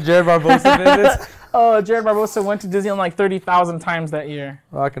got a lot of Jared Barbosa visits. Oh, Jared Barbosa went to Disneyland like 30,000 times that year.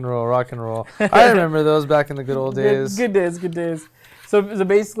 Rock and roll, rock and roll. I remember those back in the good old days. Good days, good days. So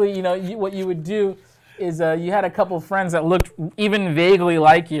basically, you know, what you would do is you had a couple of friends that looked even vaguely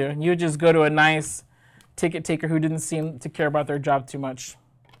like you. You would just go to a nice ticket taker who didn't seem to care about their job too much.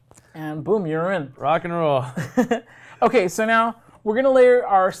 And boom, you're in. Rock and roll. Okay, so now we're gonna layer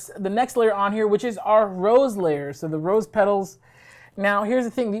the next layer on here, which is our rose layer. So the rose petals. Now here's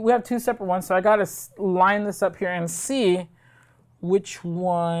the thing, we have two separate ones, so I gotta line this up here and see which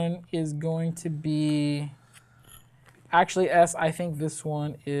one is going to be, actually S, I think this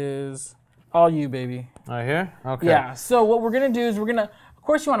one is all you, baby. Right here? Okay. Yeah, so what we're gonna do is of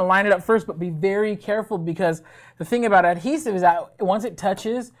course you wanna line it up first, but be very careful because the thing about adhesive is that once it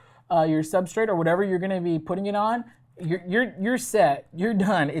touches your substrate or whatever you're gonna be putting it on, you're set, you're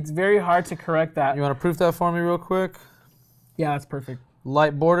done. It's very hard to correct that. You wanna proof that for me real quick? Yeah, that's perfect.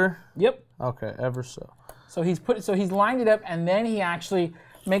 Light border? Yep. Okay, ever so. So he's lined it up and then he actually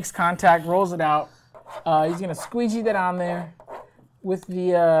makes contact, rolls it out. He's gonna squeegee that on there with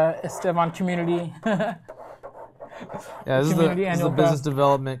the Estevan community. Yeah, this is the business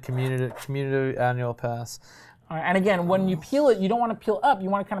development community annual pass. All right, and again, when you peel it, you don't want to peel up. You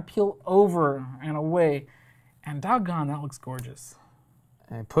want to kind of peel over and away. And doggone, that looks gorgeous.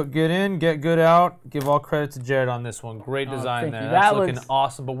 And put good in, get good out. Give all credit to Jared on this one. Great design there. That's looking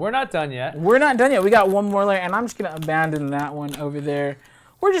awesome, but we're not done yet. We're not done yet. We got one more layer, and I'm just going to abandon that one over there.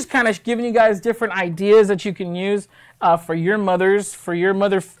 We're just kind of giving you guys different ideas that you can use for your mothers,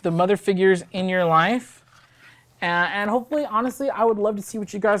 the mother figures in your life. And hopefully, honestly, I would love to see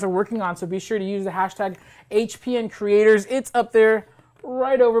what you guys are working on. So be sure to use the hashtag HPN Creators. It's up there,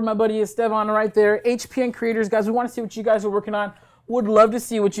 right over my buddy Estevan right there. HPN Creators, guys. We want to see what you guys are working on. Would love to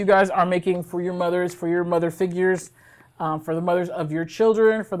see what you guys are making for your mothers, for your mother figures, for the mothers of your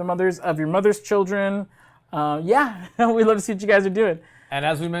children, for the mothers of your mother's children. Yeah, we'd love to see what you guys are doing. And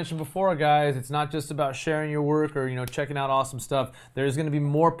as we mentioned before, guys, it's not just about sharing your work or checking out awesome stuff. There's going to be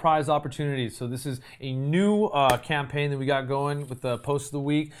more prize opportunities. So this is a new campaign that we got going with the post of the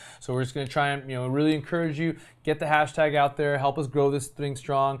week. So we're just going to try and really encourage you, get the hashtag out there, help us grow this thing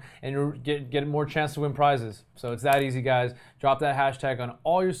strong, and get more chance to win prizes. So it's that easy, guys. Drop that hashtag on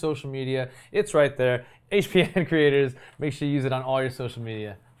all your social media. It's right there. HPN Creators. Make sure you use it on all your social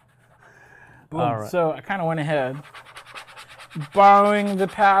media. Boom. All right. So I kind of went ahead, borrowing the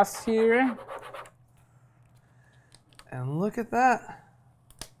pass here. And look at that.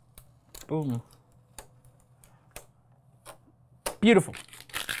 Boom. Beautiful.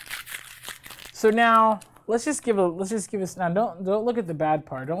 So now let's just give us now. Don't look at the bad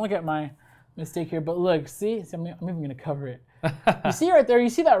part. Don't look at my mistake here. But look, see, I'm even gonna cover it. You see right there. You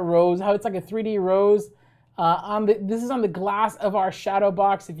see that rose? How it's like a 3D rose. This is on the glass of our shadow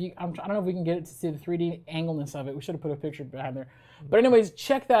box. I don't know if we can get it to see the 3D angleness of it. We should have put a picture behind there. But anyways,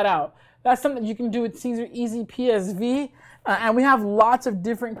 check that out. That's something you can do with Caesar Easy PSV. And we have lots of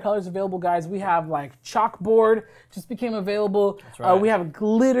different colors available, guys. We have like chalkboard, just became available. That's right. We have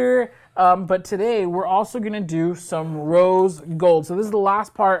glitter. But today we're also gonna do some rose gold. So this is the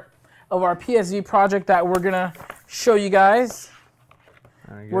last part of our PSV project that we're gonna show you guys.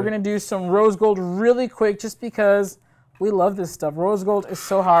 We're gonna do some rose gold really quick just because we love this stuff. Rose gold is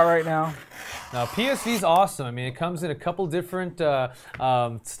so hot right now. Now PSV is awesome. I mean, it comes in a couple different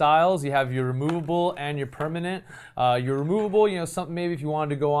styles. You have your removable and your permanent. Your removable, something maybe if you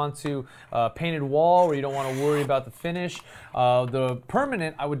wanted to go onto a painted wall where you don't want to worry about the finish. The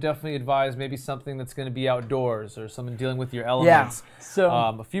permanent, I would definitely advise maybe something that's going to be outdoors or something dealing with your elements. Yeah. So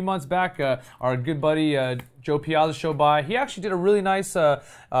a few months back, our good buddy Joe Piazza showed by. He actually did a really nice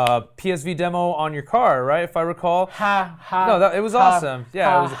PSV demo on your car, right? If I recall. No, it was awesome.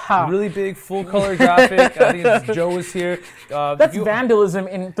 Yeah, it was a really big full color graphic. I think Joe was here. That's vandalism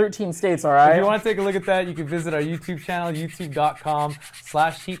in 13 states, all right? If you want to take a look at that, you can visit our YouTube channel,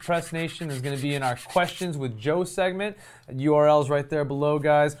 youtube.com/HeatPressNation. There's going to be in our Questions with Joe segment. URL's right there below,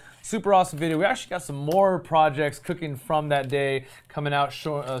 guys. Super awesome video. We actually got some more projects cooking from that day coming out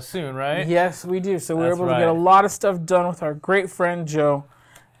soon, right? Yes, we do. So we're able to get a lot of stuff done with our great friend Joe.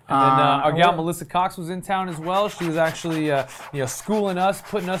 And then our gal Melissa Cox was in town as well. She was actually schooling us,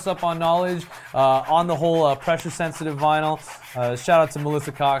 putting us up on knowledge on the whole pressure-sensitive vinyl. Shout out to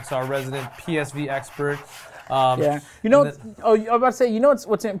Melissa Cox, our resident PSV expert. Yeah, I was about to say,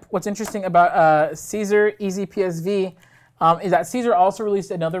 what's interesting about Caesar Easy PSV. is that Caesar also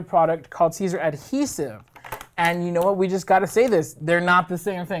released another product called Caesar Adhesive. And you know what? We just got to say this. They're not the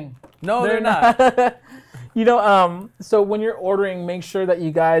same thing. No, they're not. You know, so when you're ordering, make sure that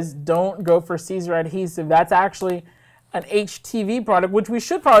you guys don't go for Caesar Adhesive. That's actually an HTV product, which we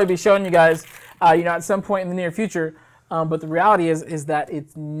should probably be showing you guys, you know, at some point in the near future. But the reality is that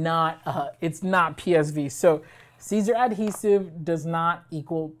it's not PSV. So Caesar Adhesive does not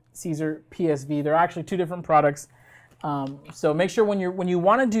equal Caesar PSV. They're actually two different products. So make sure when you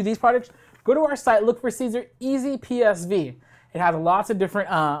want to do these products, go to our site, look for Caesar Easy PSV. It has lots of different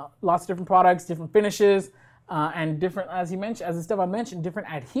products, different finishes, and different, as Estevan mentioned,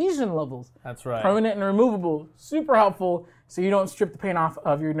 different adhesion levels. That's right. Permanent and removable, super helpful, so you don't strip the paint off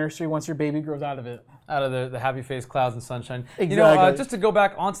of your nursery once your baby grows out of it. Out of the happy face clouds and sunshine. Exactly. You know, just to go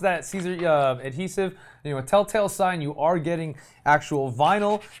back onto that Caesar adhesive, you know, a telltale sign you are getting actual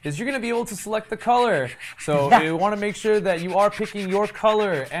vinyl is you're going to be able to select the color. So you want to make sure that you are picking your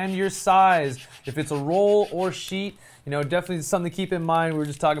color and your size. If it's a roll or sheet, you know, definitely something to keep in mind. We were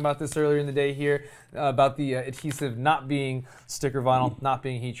just talking about this earlier in the day here about the adhesive not being sticker vinyl, not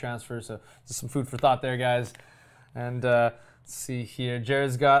being heat transfer. So just some food for thought there, guys. And let's see here.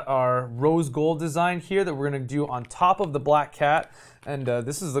 Jared's got our rose gold design here that we're going to do on top of the black cat. And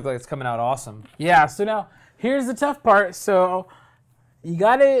this looks like it's coming out awesome. Yeah, so now here's the tough part. So you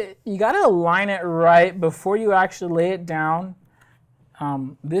gotta align it right before you actually lay it down.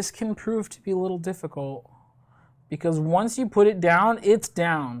 This can prove to be a little difficult because once you put it down, it's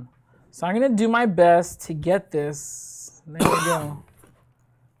down. So I'm gonna do my best to get this. There we go.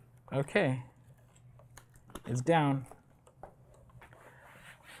 Okay, it's down.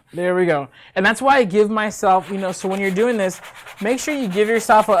 There we go. And that's why I give myself, you know, so when you're doing this, make sure you give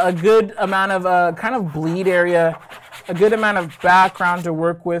yourself a good amount of kind of bleed area, a good amount of background to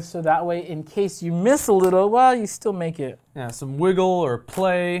work with, so that way in case you miss a little, well, you still make it. Yeah, some wiggle or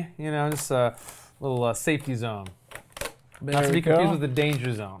play, you know, just a little safety zone. Not to be confused with the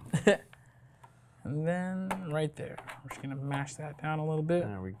danger zone. And then right there. We're just going to mash that down a little bit.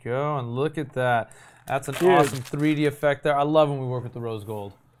 There we go. And look at that. That's an awesome 3D effect there. I love when we work with the rose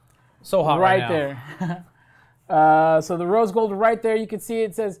gold. So hot right now. There. So the rose gold right there, you can see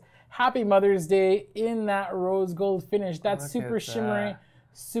it says Happy Mother's Day in that rose gold finish. That's super shimmery,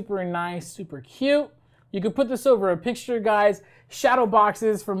 super nice, super cute. You could put this over a picture, guys. Shadow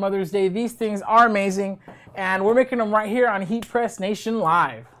boxes for Mother's Day. These things are amazing. And we're making them right here on HeatPressNation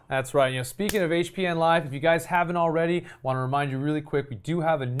Live. That's right. You know, speaking of HPN Live, if you guys haven't already, want to remind you really quick, we do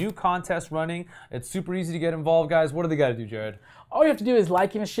have a new contest running. It's super easy to get involved, guys. What do they got to do, Jared? All you have to do is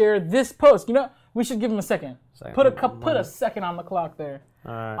like and share this post. You know, we should give them a second. Put a second on the clock there.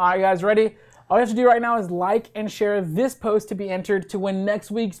 All right. All right, guys, ready? All you have to do right now is like and share this post to be entered to win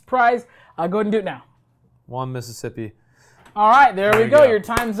next week's prize. Go ahead and do it now. One Mississippi. All right, there we go. Your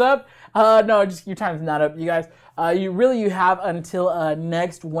time's up. No, just your time's not up, you guys. You have until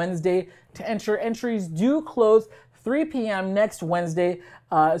next Wednesday to enter. Entries do close 3 p.m. next Wednesday,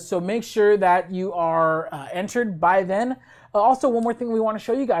 so make sure that you are entered by then. Also, one more thing we want to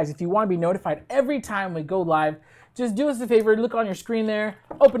show you guys. If you want to be notified every time we go live, just do us a favor. Look on your screen there.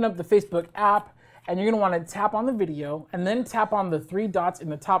 Open up the Facebook app, and you're going to want to tap on the video, and then tap on the 3 dots in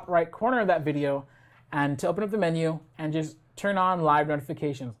the top right corner of that video, and to open up the menu, and just turn on live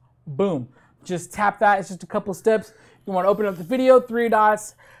notifications. Boom. Just tap that. It's just a couple steps. You want to open up the video, 3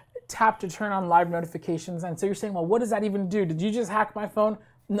 dots, tap to turn on live notifications. And so you're saying, well, what does that even do? Did you just hack my phone?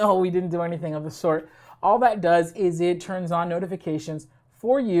 No, we didn't do anything of the sort. All that does is it turns on notifications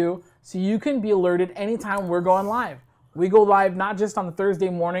for you so you can be alerted anytime we're going live. We go live not just on the Thursday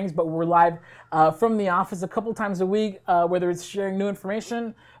mornings, but we're live from the office a couple times a week, whether it's sharing new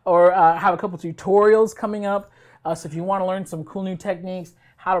information or have a couple tutorials coming up. So if you want to learn some cool new techniques,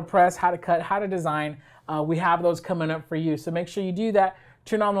 how to press, how to cut, how to design, we have those coming up for you. So make sure you do that.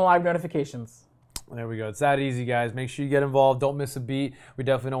 Turn on the live notifications. There we go. It's that easy, guys. Make sure you get involved. Don't miss a beat. We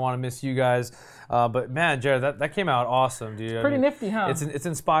definitely don't want to miss you guys. But man, Jared, that came out awesome, dude. It's pretty nifty, huh? It's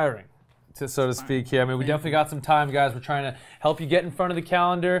inspiring, so to speak here. I mean, we definitely got some time, guys. We're trying to help you get in front of the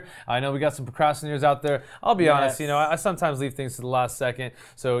calendar. I know we got some procrastinators out there. I'll be honest, you know, I sometimes leave things to the last second.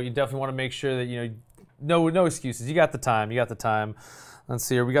 So you definitely want to make sure that, you know, no excuses. You got the time. You got the time. Let's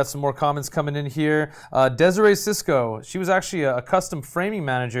see here. We got some more comments coming in here. Desiree Cisco. She was actually a custom framing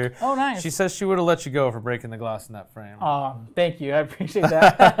manager. Oh, nice. She says she would have let you go for breaking the glass in that frame. Oh, thank you. I appreciate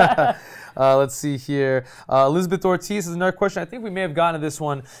that. Let's see here. Elizabeth Ortiz is another question. I think we may have gotten to this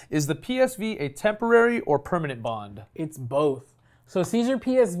one. Is the PSV a temporary or permanent bond? It's both. So Caesar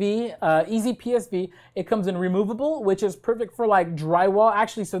PSV, Easy PSV, it comes in removable, which is perfect for like drywall.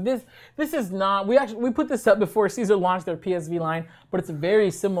 Actually, so this is not, we put this up before Caesar launched their PSV line, but it's a very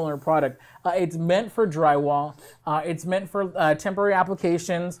similar product. It's meant for drywall. It's meant for temporary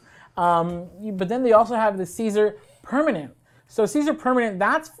applications. But then they also have the Caesar Permanent. So Caesar Permanent,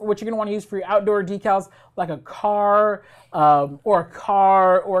 that's what you're gonna wanna use for your outdoor decals, like a car, or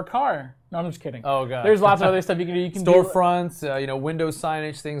a car. No, I'm just kidding. Oh god. There's lots of other stuff you can do. You can storefronts, you know, window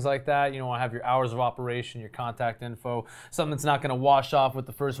signage, things like that. You want to have your hours of operation, your contact info, something that's not going to wash off with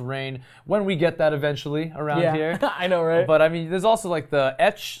the first rain. When we get that eventually around here. I know, right? But I mean, there's also like the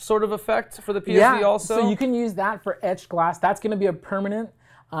etch sort of effect for the PSV also. So you can use that for etched glass. That's going to be a permanent.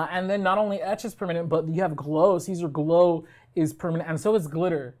 And then not only etch is permanent, but you have glow. Caesar Glow is permanent, and so is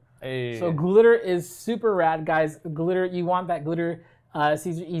glitter. Hey. So glitter is super rad, guys. Glitter, you want that glitter.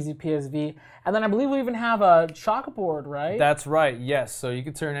 Caesar Easy PSV. And then I believe we even have a chalkboard, right? That's right, yes. So you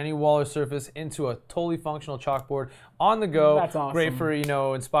can turn any wall or surface into a totally functional chalkboard on the go. That's awesome. Great for, you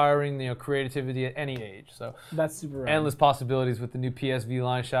know, inspiring, you know, creativity at any age. So that's super rad. Endless possibilities with the new PSV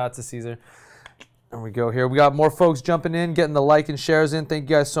line. Shout out to Caesar. There we go here. We got more folks jumping in, getting the like and shares in. Thank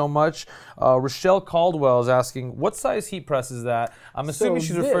you guys so much. Rochelle Caldwell is asking, what size heat press is that? I'm assuming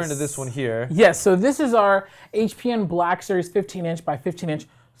she's referring to this one here. Yes, so this is our HPN Black Series 15-inch by 15-inch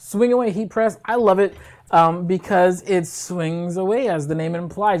swing away heat press. I love it because it swings away, as the name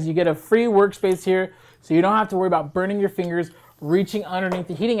implies. You get a free workspace here, so you don't have to worry about burning your fingers, reaching underneath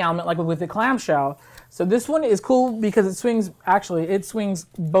the heating element like with the clamshell. So this one is cool because it swings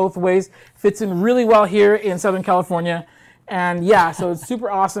both ways. Fits in really well here in Southern California. And yeah, so it's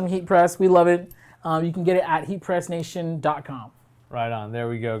super awesome heat press. We love it. You can get it at HeatPressNation.com. Right on. There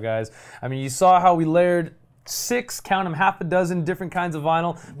we go, guys. I mean, you saw how we layered 6, count them, half a dozen different kinds of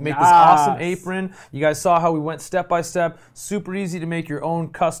vinyl, make this awesome apron. You guys saw how we went step by step. Super easy to make your own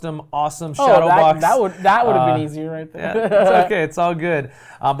custom awesome shadow box. That would have been easier right there. Yeah, it's okay, it's all good.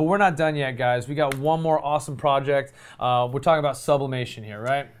 But we're not done yet, guys. We got one more awesome project. We're talking about sublimation here,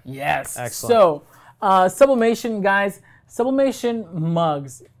 right? Yes. Excellent. So sublimation, guys. Sublimation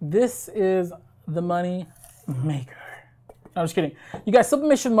mugs. This is the money maker. No, I'm just kidding. You guys,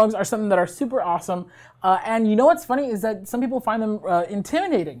 sublimation mugs are something that are super awesome. And you know what's funny is that some people find them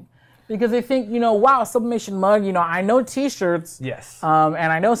intimidating because they think, you know, wow, sublimation mug, you know, I know t-shirts. Yes. And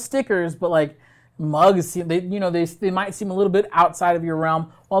I know stickers, but like mugs, they might seem a little bit outside of your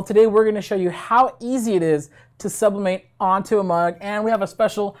realm. Well, today we're going to show you how easy it is to sublimate onto a mug. And we have a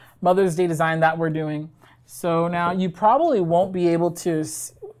special Mother's Day design that we're doing. So now you probably won't be able to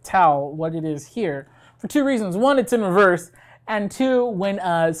tell what it is here for 2 reasons. One, it's in reverse. And 2,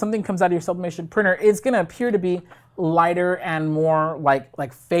 when something comes out of your sublimation printer, it's going to appear to be lighter and more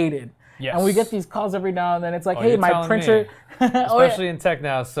like faded. Yes. And we get these calls every now and then. It's like, hey, my printer... Especially in tech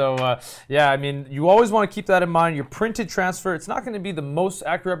now. So, yeah, I mean, you always want to keep that in mind. Your printed transfer, it's not going to be the most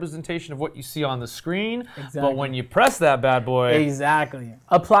accurate representation of what you see on the screen. Exactly. But when you press that bad boy... Exactly.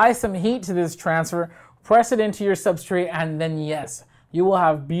 Apply some heat to this transfer, press it into your substrate, and then, yes, you will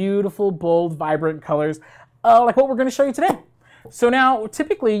have beautiful, bold, vibrant colors like what we're going to show you today. So now,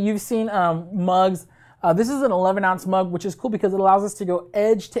 typically, you've seen mugs. This is an 11-ounce mug, which is cool because it allows us to go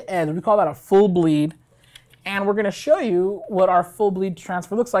edge to edge. We call that a full bleed. And we're going to show you what our full bleed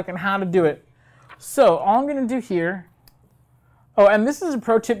transfer looks like and how to do it. So all I'm going to do here, oh, and this is a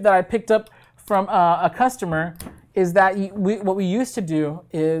pro tip that I picked up from a customer, is that what we used to do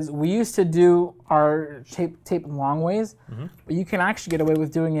is we used to do our tape long ways, but you can actually get away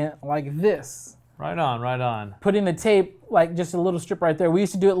with doing it like this. Right on, right on. Putting the tape, like just a little strip right there. We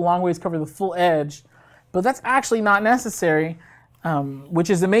used to do it long ways, cover the full edge, but that's actually not necessary,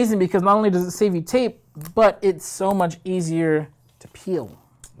 which is amazing because not only does it save you tape, but it's so much easier to peel.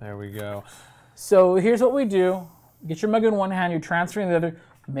 There we go. So here's what we do. Get your mug in one hand, you're transferring the other.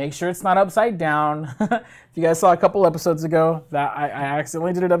 Make sure it's not upside down. If you guys saw a couple episodes ago that I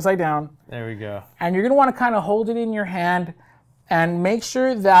accidentally did it upside down. There we go. And you're gonna wanna kind of hold it in your hand and make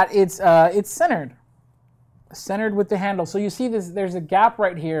sure that it's centered with the handle. So you see this, there's a gap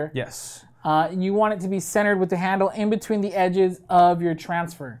right here. Yes. You want it to be centered with the handle in between the edges of your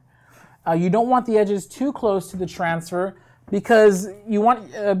transfer. You don't want the edges too close to the transfer because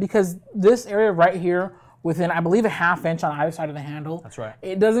because this area right here, within I believe a ½ inch on either side of the handle. That's right.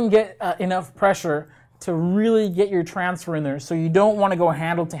 It doesn't get enough pressure to really get your transfer in there. So you don't want to go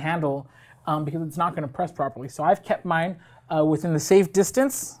handle to handle because it's not going to press properly. So I've kept mine within the safe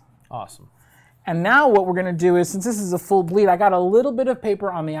distance. Awesome. And now what we're going to do is, since this is a full bleed, I got a little bit of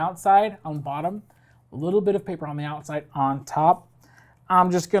paper on the outside, on the bottom, a little bit of paper on the outside, on top. I'm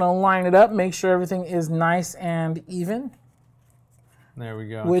just going to line it up, make sure everything is nice and even. There we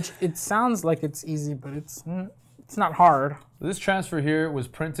go. Which it sounds like it's easy, but it's not hard. This transfer here was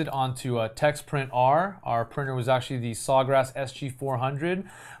printed onto a TexPrint R. Our printer was actually the Sawgrass SG400.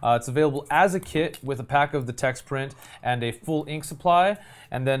 It's available as a kit with a pack of the TexPrint and a full ink supply.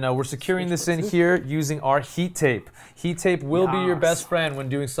 And then we're securing this in here using our heat tape. Heat tape will be your best friend when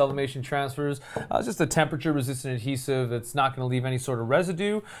doing sublimation transfers. It's just a temperature resistant adhesive that's not going to leave any sort of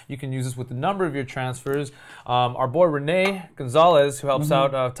residue. You can use this with a number of your transfers. Our boy Renee Gonzalez, who helps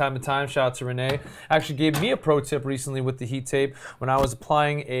out time to time, shout out to Renee, actually gave me a pro tip recently with the heat tape when I was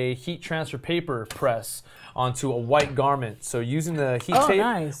applying a heat transfer paper press onto a white garment. So using the heat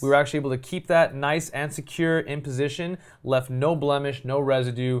tape, we were actually able to keep that nice and secure in position, left no blemish, no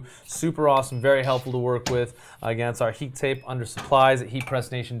residue. Super awesome, very helpful to work with. Again, it's our heat tape under supplies at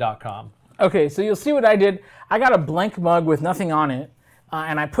HeatPressNation.com. Okay, so you'll see what I did. I got a blank mug with nothing on it,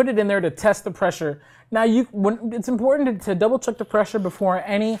 and I put it in there to test the pressure. Now, it's important to double check the pressure before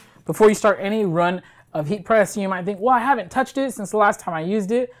you start any run of heat press. You might think, well, I haven't touched it since the last time I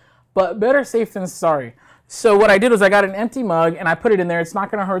used it, but better safe than sorry. So what I did was I got an empty mug and I put it in there. It's not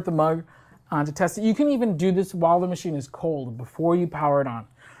going to hurt the mug to test it. You can even do this while the machine is cold before you power it on.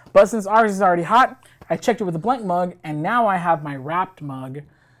 But since ours is already hot, I checked it with a blank mug, and now I have my wrapped mug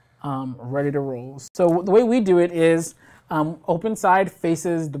ready to roll. So the way we do it is open side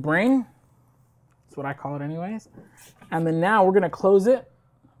faces the brain. That's what I call it anyways. And then now we're going to close it,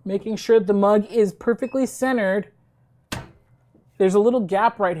 making sure the mug is perfectly centered. There's a little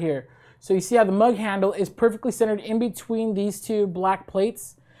gap right here. So you see how the mug handle is perfectly centered in between these two black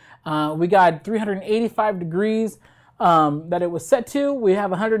plates. We got 385 degrees that it was set to. We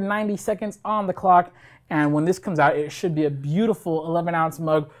have 190 seconds on the clock. And when this comes out, it should be a beautiful 11-ounce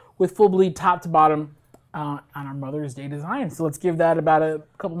mug with full bleed top to bottom on our Mother's Day design. So let's give that about a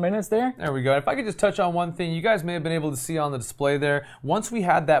couple minutes there. There we go. If I could just touch on one thing, you guys may have been able to see on the display there, once we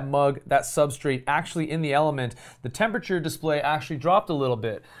had that mug, that substrate actually in the element, the temperature display actually dropped a little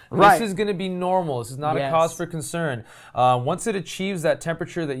bit. Right. This is going to be normal. This is not a cause for concern. Once it achieves that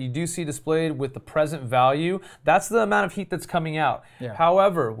temperature that you do see displayed with the present value, that's the amount of heat that's coming out. Yeah.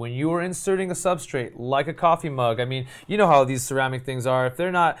 However, when you are inserting a substrate like a coffee mug, I mean, you know how these ceramic things are. If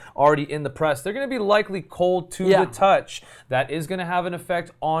they're not already in the press, they're going to be likely cold to the touch. That is going to have an effect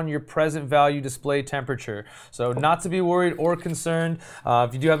on your present value display temperature. So not to be worried or concerned.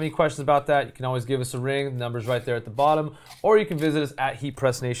 If you do have any questions about that, you can always give us a ring. The number's right there at the bottom, or you can visit us at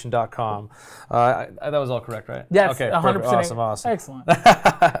HeatPressNation.com. That was all correct, right? Yes, okay, 100%. Awesome. Excellent.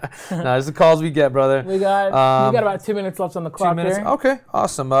 Now, this is the calls we get, brother. We got about 2 minutes left on the clock. 2 minutes. There. Okay,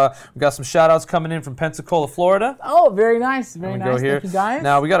 awesome. We got some shout outs coming in from Pensacola, Florida. Oh, very nice. Very nice. Thank you, guys.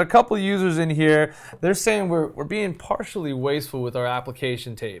 Now, we got a couple users in here. They're saying we're being partially wasteful with our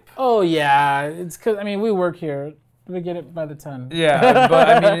application tape. Oh yeah, it's because I mean we work here. We get it by the ton. Yeah,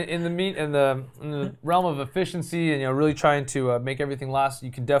 but I mean in the realm of efficiency and really trying to make everything last, you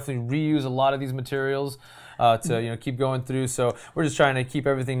can definitely reuse a lot of these materials to keep going through. So we're just trying to keep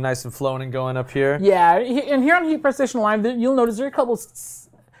everything nice and flowing and going up here. Yeah, and here on HeatPressNation Live, you'll notice there are a couple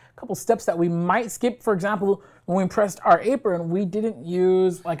steps that we might skip. For example, when we pressed our apron, we didn't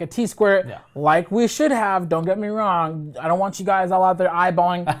use like a T-square like we should have. Don't get me wrong. I don't want you guys all out there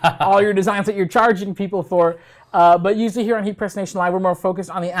eyeballing all your designs that you're charging people for. But usually here on HeatPressNation Live, we're more focused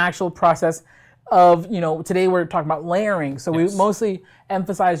on the actual process of, today we're talking about layering. So we mostly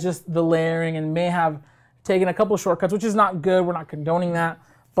emphasize just the layering and may have taken a couple of shortcuts, which is not good. We're not condoning that.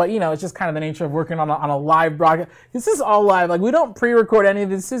 But, it's just kind of the nature of working on a live broadcast. This is all live. Like, we don't pre-record any of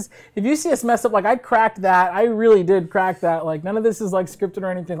this. If you see us mess up, like, I cracked that. I really did crack that. Like, none of this is, like, scripted or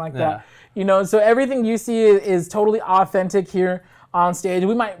anything like that. So everything you see is totally authentic here on stage.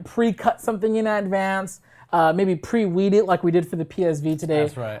 We might pre-cut something in advance, maybe pre-weed it like we did for the PSV today.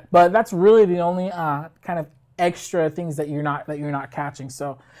 That's right. But that's really the only kind of extra things that you're not catching.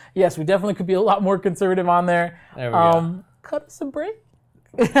 So, yes, we definitely could be a lot more conservative on there. There we go. Cut us a break.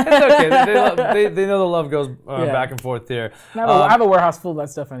 It's okay. They know the love goes back and forth here. I have a warehouse full of that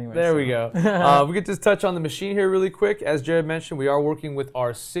stuff anyway. There we go. We could just touch on the machine here really quick. As Jared mentioned, we are working with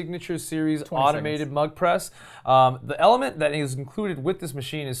our Signature Series automated mug press. The element that is included with this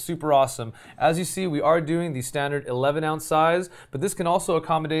machine is super awesome. As you see, we are doing the standard 11-ounce size, but this can also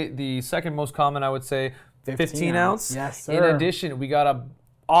accommodate the second most common, I would say, 15 ounce. Yes, sir. In addition, we got a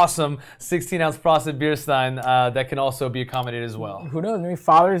awesome 16-ounce frosted beer stein that can also be accommodated as well. Who knows? Maybe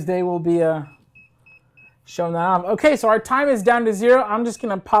Father's Day will be showing that off. Okay, so our time is down to 0. I'm just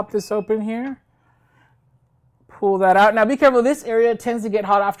going to pop this open here. Pull that out. Now, be careful. This area tends to get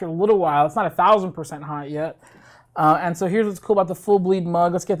hot after a little while. It's not 1,000% hot yet. And so here's what's cool about the full bleed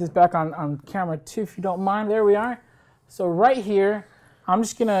mug. Let's get this back on camera, too, if you don't mind. There we are. So right here, I'm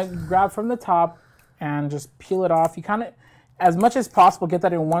just gonna grab from the top and just peel it off. You kind of, as much as possible, get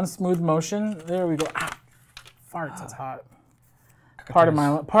that in one smooth motion. There we go. Ah, farts, that's hot. Part of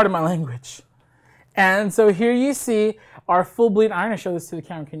my language. And so here you see our full bleed. I'm gonna show this to the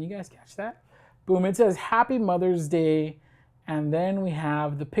camera. Can you guys catch that? Boom, it says Happy Mother's Day. And then we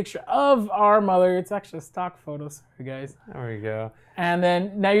have the picture of our mother. It's actually a stock photo, sorry guys. There we go. And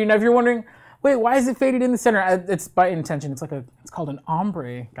then now if you're wondering, wait, why is it faded in the center? It's by intention. It's called an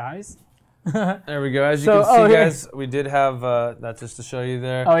ombre, guys. There we go. As you can see, guys, we did have that just to show you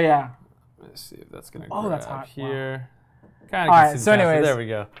there. Oh yeah. Let's see if that's gonna that's hot. here. Wow. Kind All of. right. So anyways, there we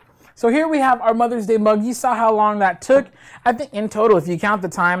go. So here we have our Mother's Day mug. You saw how long that took. I think in total, if you count the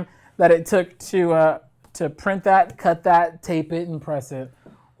time that it took to print that, cut that, tape it, and press it,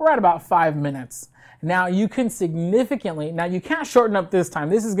 we're at about 5 minutes. Now you can significantly, now you can't shorten up this time.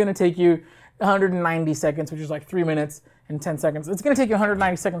 This is gonna take you 190 seconds, which is like 3 minutes and 10 seconds. It's gonna take you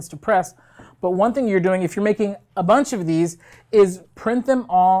 190 seconds to press, but one thing you're doing if you're making a bunch of these is print them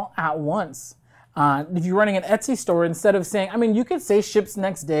all at once. If you're running an Etsy store, instead of saying, I mean, you could say ships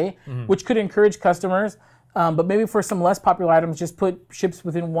next day, which could encourage customers, but maybe for some less popular items, just put ships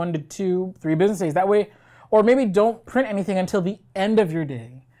within 1 to 2, 3 business days. That way, or maybe don't print anything until the end of your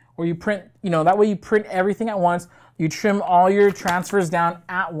day. Or you print, that way you print everything at once. You trim all your transfers down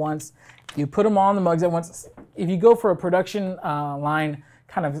at once. You put them all in the mugs at once. If you go for a production line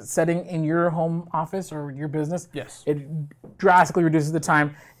kind of setting in your home office or your business, yes, it drastically reduces the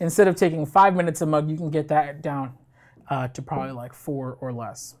time. Instead of taking 5 minutes a mug, you can get that down to probably like 4 or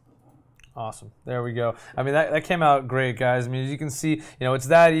less. Awesome. There we go. I mean, that came out great, guys. I mean, as you can see, it's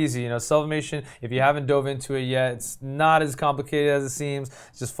that easy. Sublimation, if you haven't dove into it yet, it's not as complicated as it seems.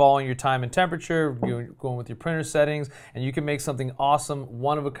 It's just following your time and temperature, going with your printer settings, and you can make something awesome,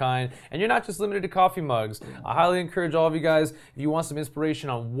 one of a kind. And you're not just limited to coffee mugs. I highly encourage all of you guys, if you want some inspiration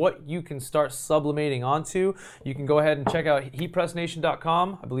on what you can start sublimating onto, you can go ahead and check out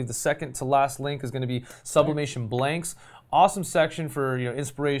HeatPressNation.com. I believe the second to last link is going to be sublimation blanks. Awesome section for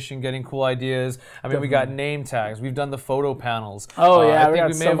inspiration, getting cool ideas. I mean, we got name tags. We've done the photo panels. Oh yeah, I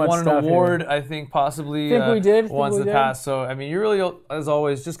think we may have won an award. Here. I think possibly. We did. Once in the past. So I mean, you're really, as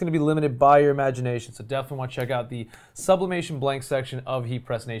always, just going to be limited by your imagination. So definitely want to check out the sublimation blank section of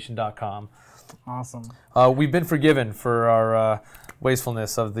HeatPressNation.com. Awesome. We've been forgiven for our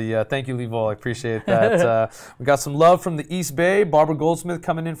wastefulness of the thank you, Levo. I appreciate that. We got some love from the East Bay. Barbara Goldsmith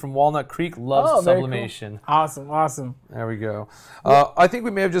coming in from Walnut Creek. Loves sublimation. Cool. Awesome. There we go. I think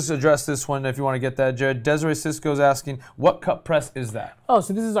we may have just addressed this one if you want to get that, Jared. Desiree Cisco's asking, what cup press is that? Oh,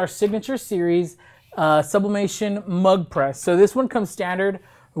 so this is our signature series sublimation mug press. So this one comes standard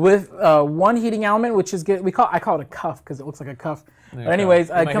with one heating element, which is good. I call it a cuff because it looks like a cuff. But anyways,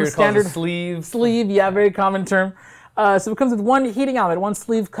 it comes standard. Sleeve. Sleeve, yeah, very common term. So it comes with one heating element, one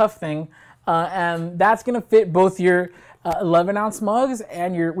sleeve cuff thing, and that's gonna fit both your 11-ounce mugs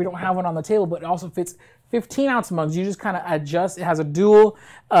and we don't have one on the table, but it also fits 15-ounce mugs. You just kind of adjust. It has a dual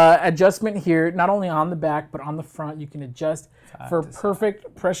adjustment here, not only on the back, but on the front. You can adjust for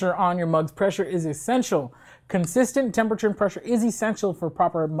perfect pressure on your mugs. Pressure is essential. Consistent temperature and pressure is essential for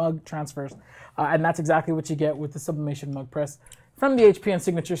proper mug transfers, and that's exactly what you get with the sublimation mug press from the HPN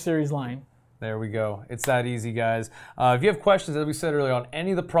Signature Series line. There we go. It's that easy, guys. If you have questions, as we said earlier, on any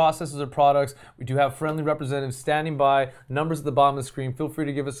of the processes or products, we do have friendly representatives standing by. Numbers at the bottom of the screen. Feel free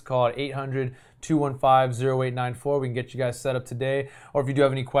to give us a call at 800-215-0894. We can get you guys set up today. Or if you do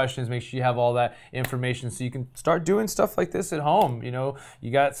have any questions, make sure you have all that information so you can start doing stuff like this at home.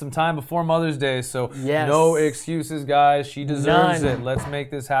 You got some time before Mother's Day, so no excuses, guys. She deserves it. Let's make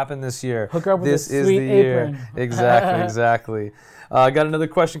this happen this year. Hook her up with this a sweet is the apron. year. Exactly. I got another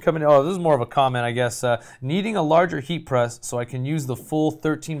question coming in. Oh, this is more of a comment, I guess. Needing a larger heat press so I can use the full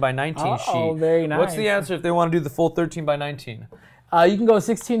 13 by 19 sheet. Oh, very nice. What's the answer if they want to do the full 13 by 19? You can go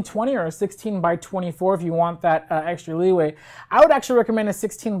 1620 or a 16 by 24 if you want that extra leeway. I would actually recommend a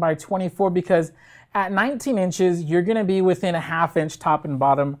 16 by 24 because at 19 inches, you're going to be within a ½ inch top and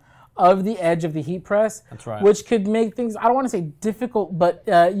bottom of the edge of the heat press. That's right. Which could make things, I don't want to say difficult, but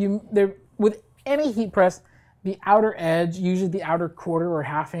with any heat press, the outer edge, usually the outer quarter or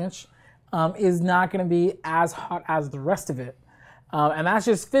 ½ inch, is not going to be as hot as the rest of it. And that's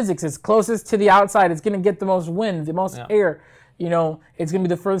just physics. It's closest to the outside. It's going to get the most wind, the most air. It's going to be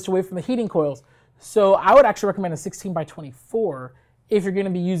the furthest away from the heating coils. So I would actually recommend a 16 by 24 if you're going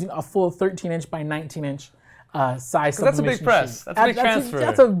to be using a full 13 inch by 19 inch size. That's a big press. That's a big transfer.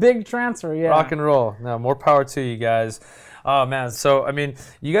 That's a big transfer, yeah. Rock and roll. No, more power to you guys. Oh man, so I mean,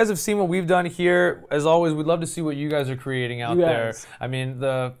 you guys have seen what we've done here. As always, we'd love to see what you guys are creating out there. I mean,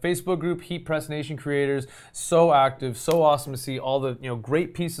 the Facebook group HeatPressNation creators, so active, so awesome to see all the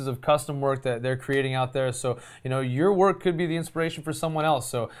great pieces of custom work that they're creating out there. So your work could be the inspiration for someone else.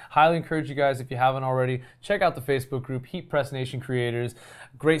 So highly encourage you guys, if you haven't already, check out the Facebook group HeatPressNation creators.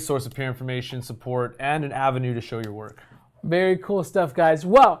 Great source of peer information, support, and an avenue to show your work. Very cool stuff, guys.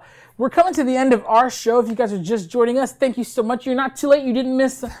 Well, we're coming to the end of our show. If you guys are just joining us, thank you so much. You're not too late. You didn't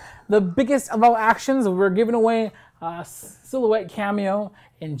miss the biggest of all actions. We're giving away a silhouette cameo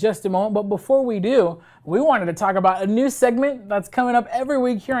in just a moment. But before we do, we wanted to talk about a new segment that's coming up every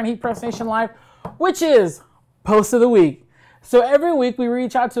week here on HeatPressNation Live, which is Post of the Week. So every week we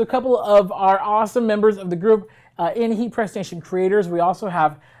reach out to a couple of our awesome members of the group in HeatPressNation creators. We also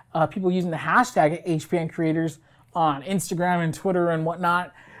have people using the hashtag HPN creators on Instagram and Twitter and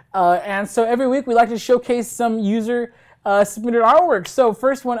whatnot. And so every week we like to showcase some user submitted artwork. So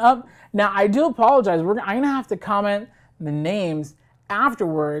first one up, now I do apologize, I'm gonna have to comment the names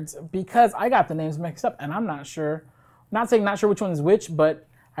afterwards because I got the names mixed up and I'm not sure. I'm not sure which one is which, but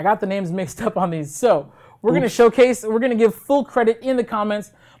I got the names mixed up on these. So we're gonna showcase, we're gonna give full credit in the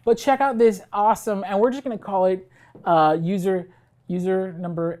comments, but check out this awesome, and we're just gonna call it user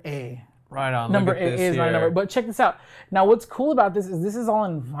number A. Right on. Number A is my number. But check this out. Now, what's cool about this is all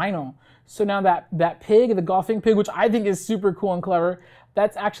in vinyl. So now that pig, the golfing pig, which I think is super cool and clever,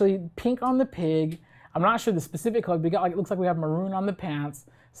 that's actually pink on the pig. I'm not sure the specific color, but it looks like we have maroon on the pants,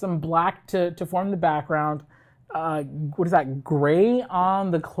 some black to form the background. What is that? Gray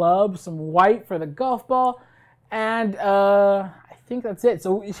on the club, some white for the golf ball, and I think that's it.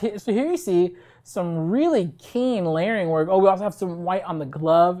 So here you see some really keen layering work. Oh, we also have some white on the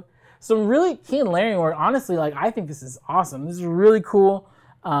glove. Some really keen layering work. Honestly, I think this is awesome. This is really cool.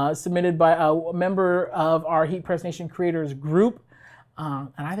 Submitted by a member of our HeatPressNation creators group.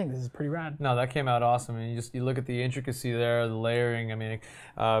 And I think this is pretty rad. No, that came out awesome. I mean, you look at the intricacy there, the layering. I mean, it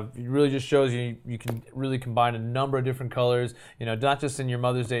really just shows you can really combine a number of different colors. Not just in your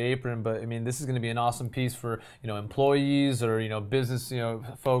Mother's Day apron, but I mean, this is going to be an awesome piece for employees or business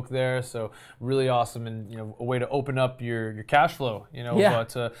folk there. So really awesome, and a way to open up your cash flow.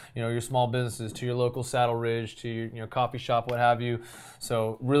 But your small businesses, to your local Saddle Ridge, to your coffee shop, what have you.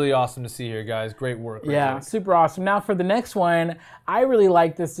 So really awesome to see here, guys. Great work. Yeah, super awesome. Now for the next one, I really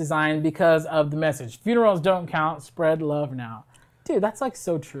like this design because of the message. Funerals don't count, spread love now. Dude, that's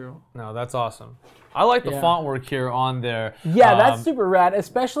so true. No, that's awesome. I like the font work here on there. Yeah, that's super rad,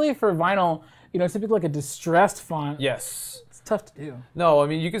 especially for vinyl. Typically a distressed font. Yes. It's tough to do. No, I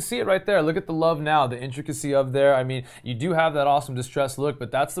mean, you can see it right there. Look at the love now, the intricacy of there. I mean, you do have that awesome distressed look,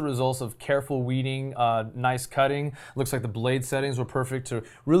 but that's the results of careful weeding, nice cutting. Looks like the blade settings were perfect to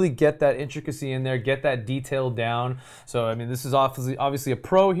really get that intricacy in there, get that detail down. So, I mean, this is obviously a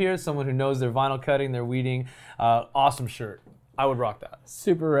pro here, someone who knows their vinyl cutting, their weeding. Awesome shirt. I would rock that.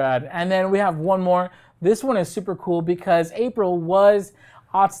 Super rad. And then we have one more. This one is super cool because April was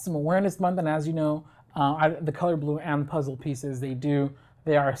Autism Awareness Month, and as you know, the color blue and puzzle pieces,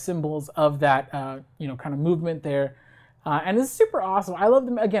 they are symbols of that kind of movement there, and it's super awesome. I love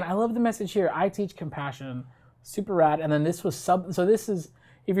them. Again, I love the message here. I teach compassion. Super rad. And then this was so this is,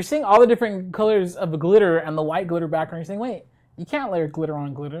 if you're seeing all the different colors of the glitter and the white glitter background, you're saying, wait, you can't layer glitter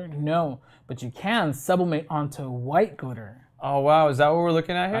on glitter. No, but you can sublimate onto white glitter. Oh, wow. Is that what we're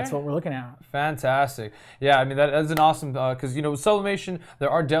looking at here? That's what we're looking at. Fantastic. Yeah, I mean, that's an awesome, because, with sublimation, there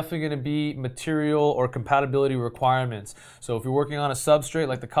are definitely going to be material or compatibility requirements. So if you're working on a substrate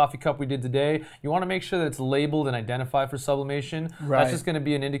like the coffee cup we did today, you want to make sure that it's labeled and identified for sublimation. Right. That's just going to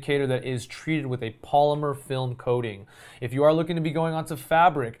be an indicator that is treated with a polymer film coating. If you are looking to be going onto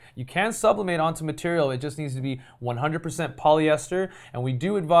fabric, you can sublimate onto material. It just needs to be 100% polyester, and we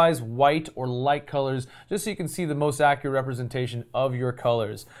do advise white or light colors just so you can see the most accurate representation of your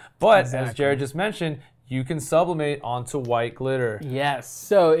colors. But as Jared just mentioned, you can sublimate onto white glitter. Yes.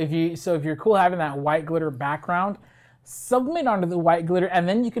 So if you're cool having that white glitter background, sublimate onto the white glitter, and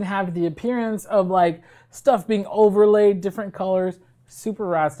then you can have the appearance of stuff being overlaid, different colors. Super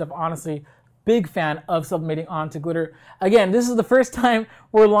rad stuff. Honestly, big fan of sublimating onto glitter. Again, this is the first time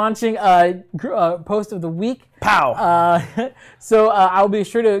we're launching a post of the week. Pow! So I'll be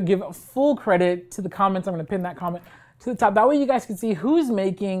sure to give full credit to the comments. I'm going to pin that comment to the top. That way you guys can see who's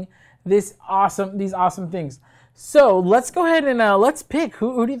making these awesome things. So let's go ahead and let's pick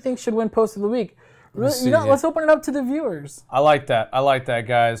who do you think should win post of the week. Let's open it up to the viewers. I like that,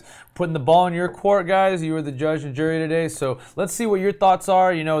 guys. Putting the ball in your court, guys. You were the judge and jury today, so let's see what your thoughts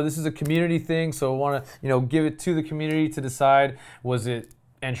are. This is a community thing, so I want to give it to the community to decide. Was it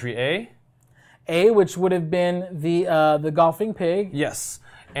entry A? A, which would have been the golfing pig. Yes.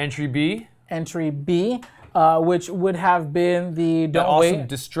 Entry B. Entry B, which would have been the That don't awesome wait.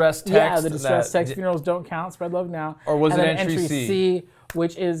 distress text. Yeah, the distress text. Funerals don't count. Spread love now. Or was and it then entry C,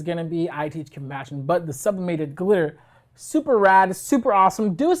 which is gonna be I teach compassion. But the sublimated glitter, super rad, super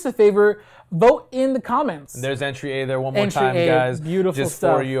awesome. Do us a favor, vote in the comments. And there's entry A there one more Entry time, A, guys. beautiful just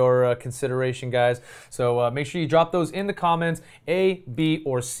stuff. for your consideration, guys. So make sure you drop those in the comments. A, B,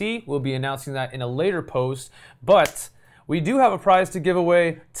 or C. We'll be announcing that in a later post. But we do have a prize to give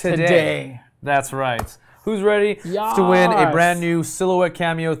away today. That's right. Who's ready to win a brand new Silhouette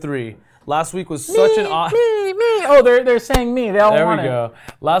Cameo 3? Last week was such an me. Oh, they're saying me. They all There want we go.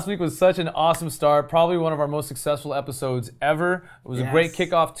 Last week was such an awesome start. Probably one of our most successful episodes ever. It was a great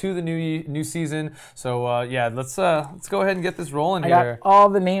kickoff to the new season. So yeah, let's go ahead and get this rolling here. I got all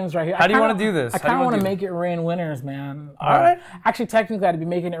the names right here. How do you want to do this? I kind of want to make it rain winners, man. All right. Actually, technically, I'd be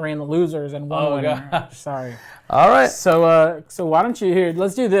making it rain the losers and one winner. God. Sorry. All right. So why don't you here?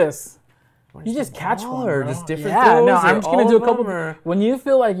 Let's do this. You just catch one, or bro. just different Yeah, throws, no, or I'm just gonna all do a of couple. them, or- When you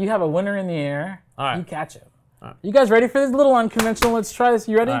feel like you have a winner in the air, All right. you catch it. You guys ready for this little unconventional? Let's try this.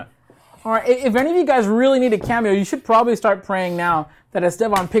 You ready? All All right. If any of you guys really need a cameo, you should probably start praying now that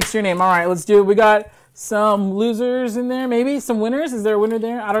Estevan picks your name. All right, let's do it. We got some losers in there, maybe some winners. Is there a winner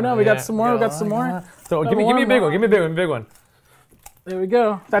there? I don't know. We got some more. We got some more. So give me a big one. Give me a big one. There we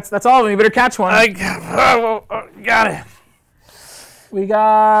go. That's all of them. You better catch one. Got it. We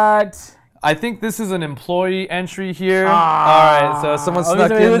got. I think this is an employee entry here. All right, so someone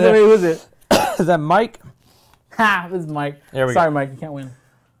snuck in there. Who is it? Is that Mike? Ha! This is Mike. There we Sorry, go. Mike. You can't win.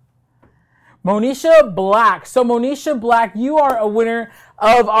 Monisha Black. So Monisha Black, you are a winner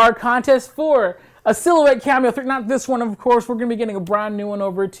of our contest for a Silhouette Cameo 3. Not this one, of course. We're going to be getting a brand new one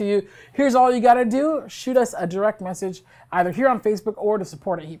over to you. Here's all you got to do. Shoot us a direct message either here on Facebook or to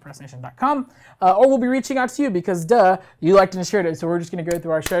support@HeatPressNation.com. Or we'll be reaching out to you because, you liked and shared it. So we're just going to go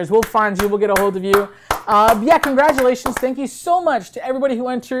through our shares. We'll find you. We'll get a hold of you. Yeah, congratulations. Thank you so much to everybody who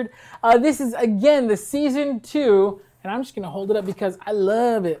entered. This is, again, the Season 2. And I'm just going to hold it up because I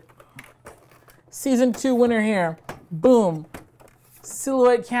love it. Season 2 winner here. Boom.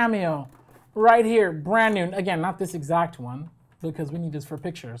 Silhouette Cameo. Right here, brand new. Again, not this exact one because we need this for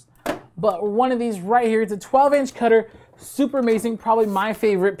pictures. But one of these right here. It's a 12-inch cutter. Super amazing. Probably my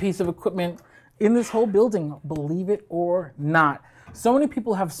favorite piece of equipment in this whole building, believe it or not. So many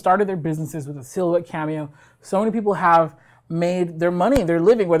people have started their businesses with a Silhouette Cameo. So many people have made their money, their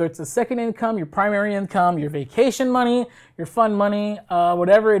living, whether it's a second income, your primary income, your vacation money, your fun money,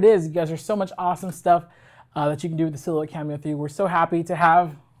 whatever it is. You guys are so much awesome stuff that you can do with the Silhouette Cameo 3. We're so happy to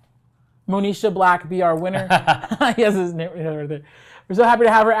have Monisha Black be our winner. He has his name right there. We're so happy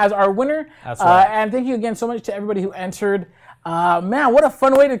to have her as our winner. That's right. And thank you again so much to everybody who entered. Man, what a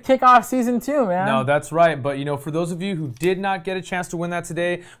fun way to kick off Season 2, man. No, that's right. But, for those of you who did not get a chance to win that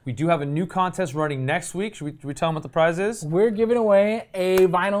today, we do have a new contest running next week. Should we tell them what the prize is? We're giving away a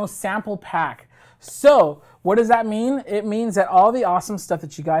vinyl sample pack. So, what does that mean? It means that all the awesome stuff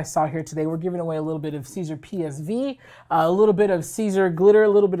that you guys saw here today, we're giving away a little bit of Caesar PSV, a little bit of Caesar Glitter, a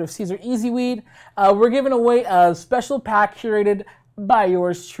little bit of Caesar Easy Weed. We're giving away a special pack curated by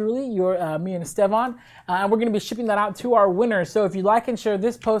yours truly, me and Estevan. And we're going to be shipping that out to our winners. So if you like and share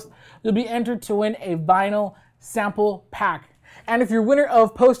this post, you'll be entered to win a vinyl sample pack. And if you're winner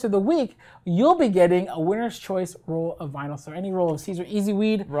of Post of the Week, you'll be getting a winner's choice roll of vinyl. So any roll of Caesar Easy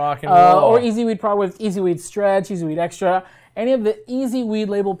Weed, Rock and roll. or Easy Weed, probably with Easy Weed Stretch, Easy Weed Extra, any of the Easy Weed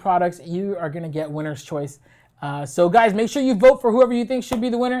label products, you are going to get winner's choice. So guys, make sure you vote for whoever you think should be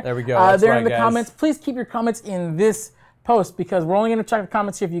the winner. There we go. That's there right, in the guys. comments. Please keep your comments in this post because we're only going to check the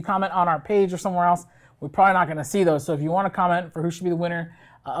comments here. If you comment on our page or somewhere else, we're probably not going to see those. So if you want to comment for who should be the winner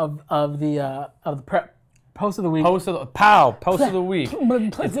of the Post of the Week. Post of the Week.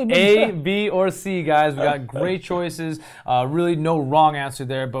 It's A, B, or C, guys. We got great choices. Really no wrong answer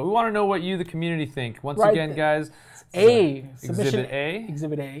there, but we want to know what you, the community, think. Once again, guys. Submission A.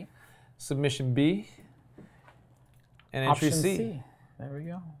 Exhibit A. Submission B. And entry Option C. C. There we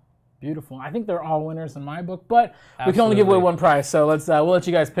go. Beautiful. I think they're all winners in my book, but we can only give away one prize, so we'll let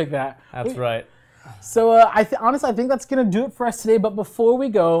you guys pick that. That's right. So honestly, I think that's gonna do it for us today. But before we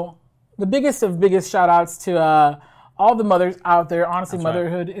go, the biggest of biggest shout outs to all the mothers out there, honestly, That's right.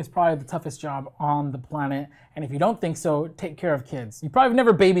 motherhood is probably the toughest job on the planet. And if you don't think so, take care of kids. You probably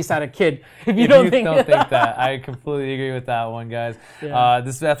never babysat a kid if you don't think that. I completely agree with that one, guys. Yeah.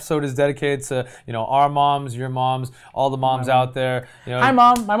 This episode is dedicated to our moms, your moms, all the moms out there. Hi,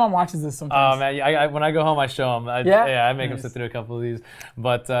 Mom. My mom watches this sometimes. Oh man, when I go home, I show them. I make them sit through a couple of these.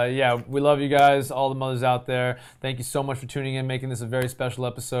 But yeah, we love you guys, all the mothers out there. Thank you so much for tuning in, making this a very special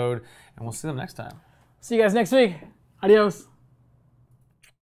episode, and we'll see them next time. See you guys next week. Adios.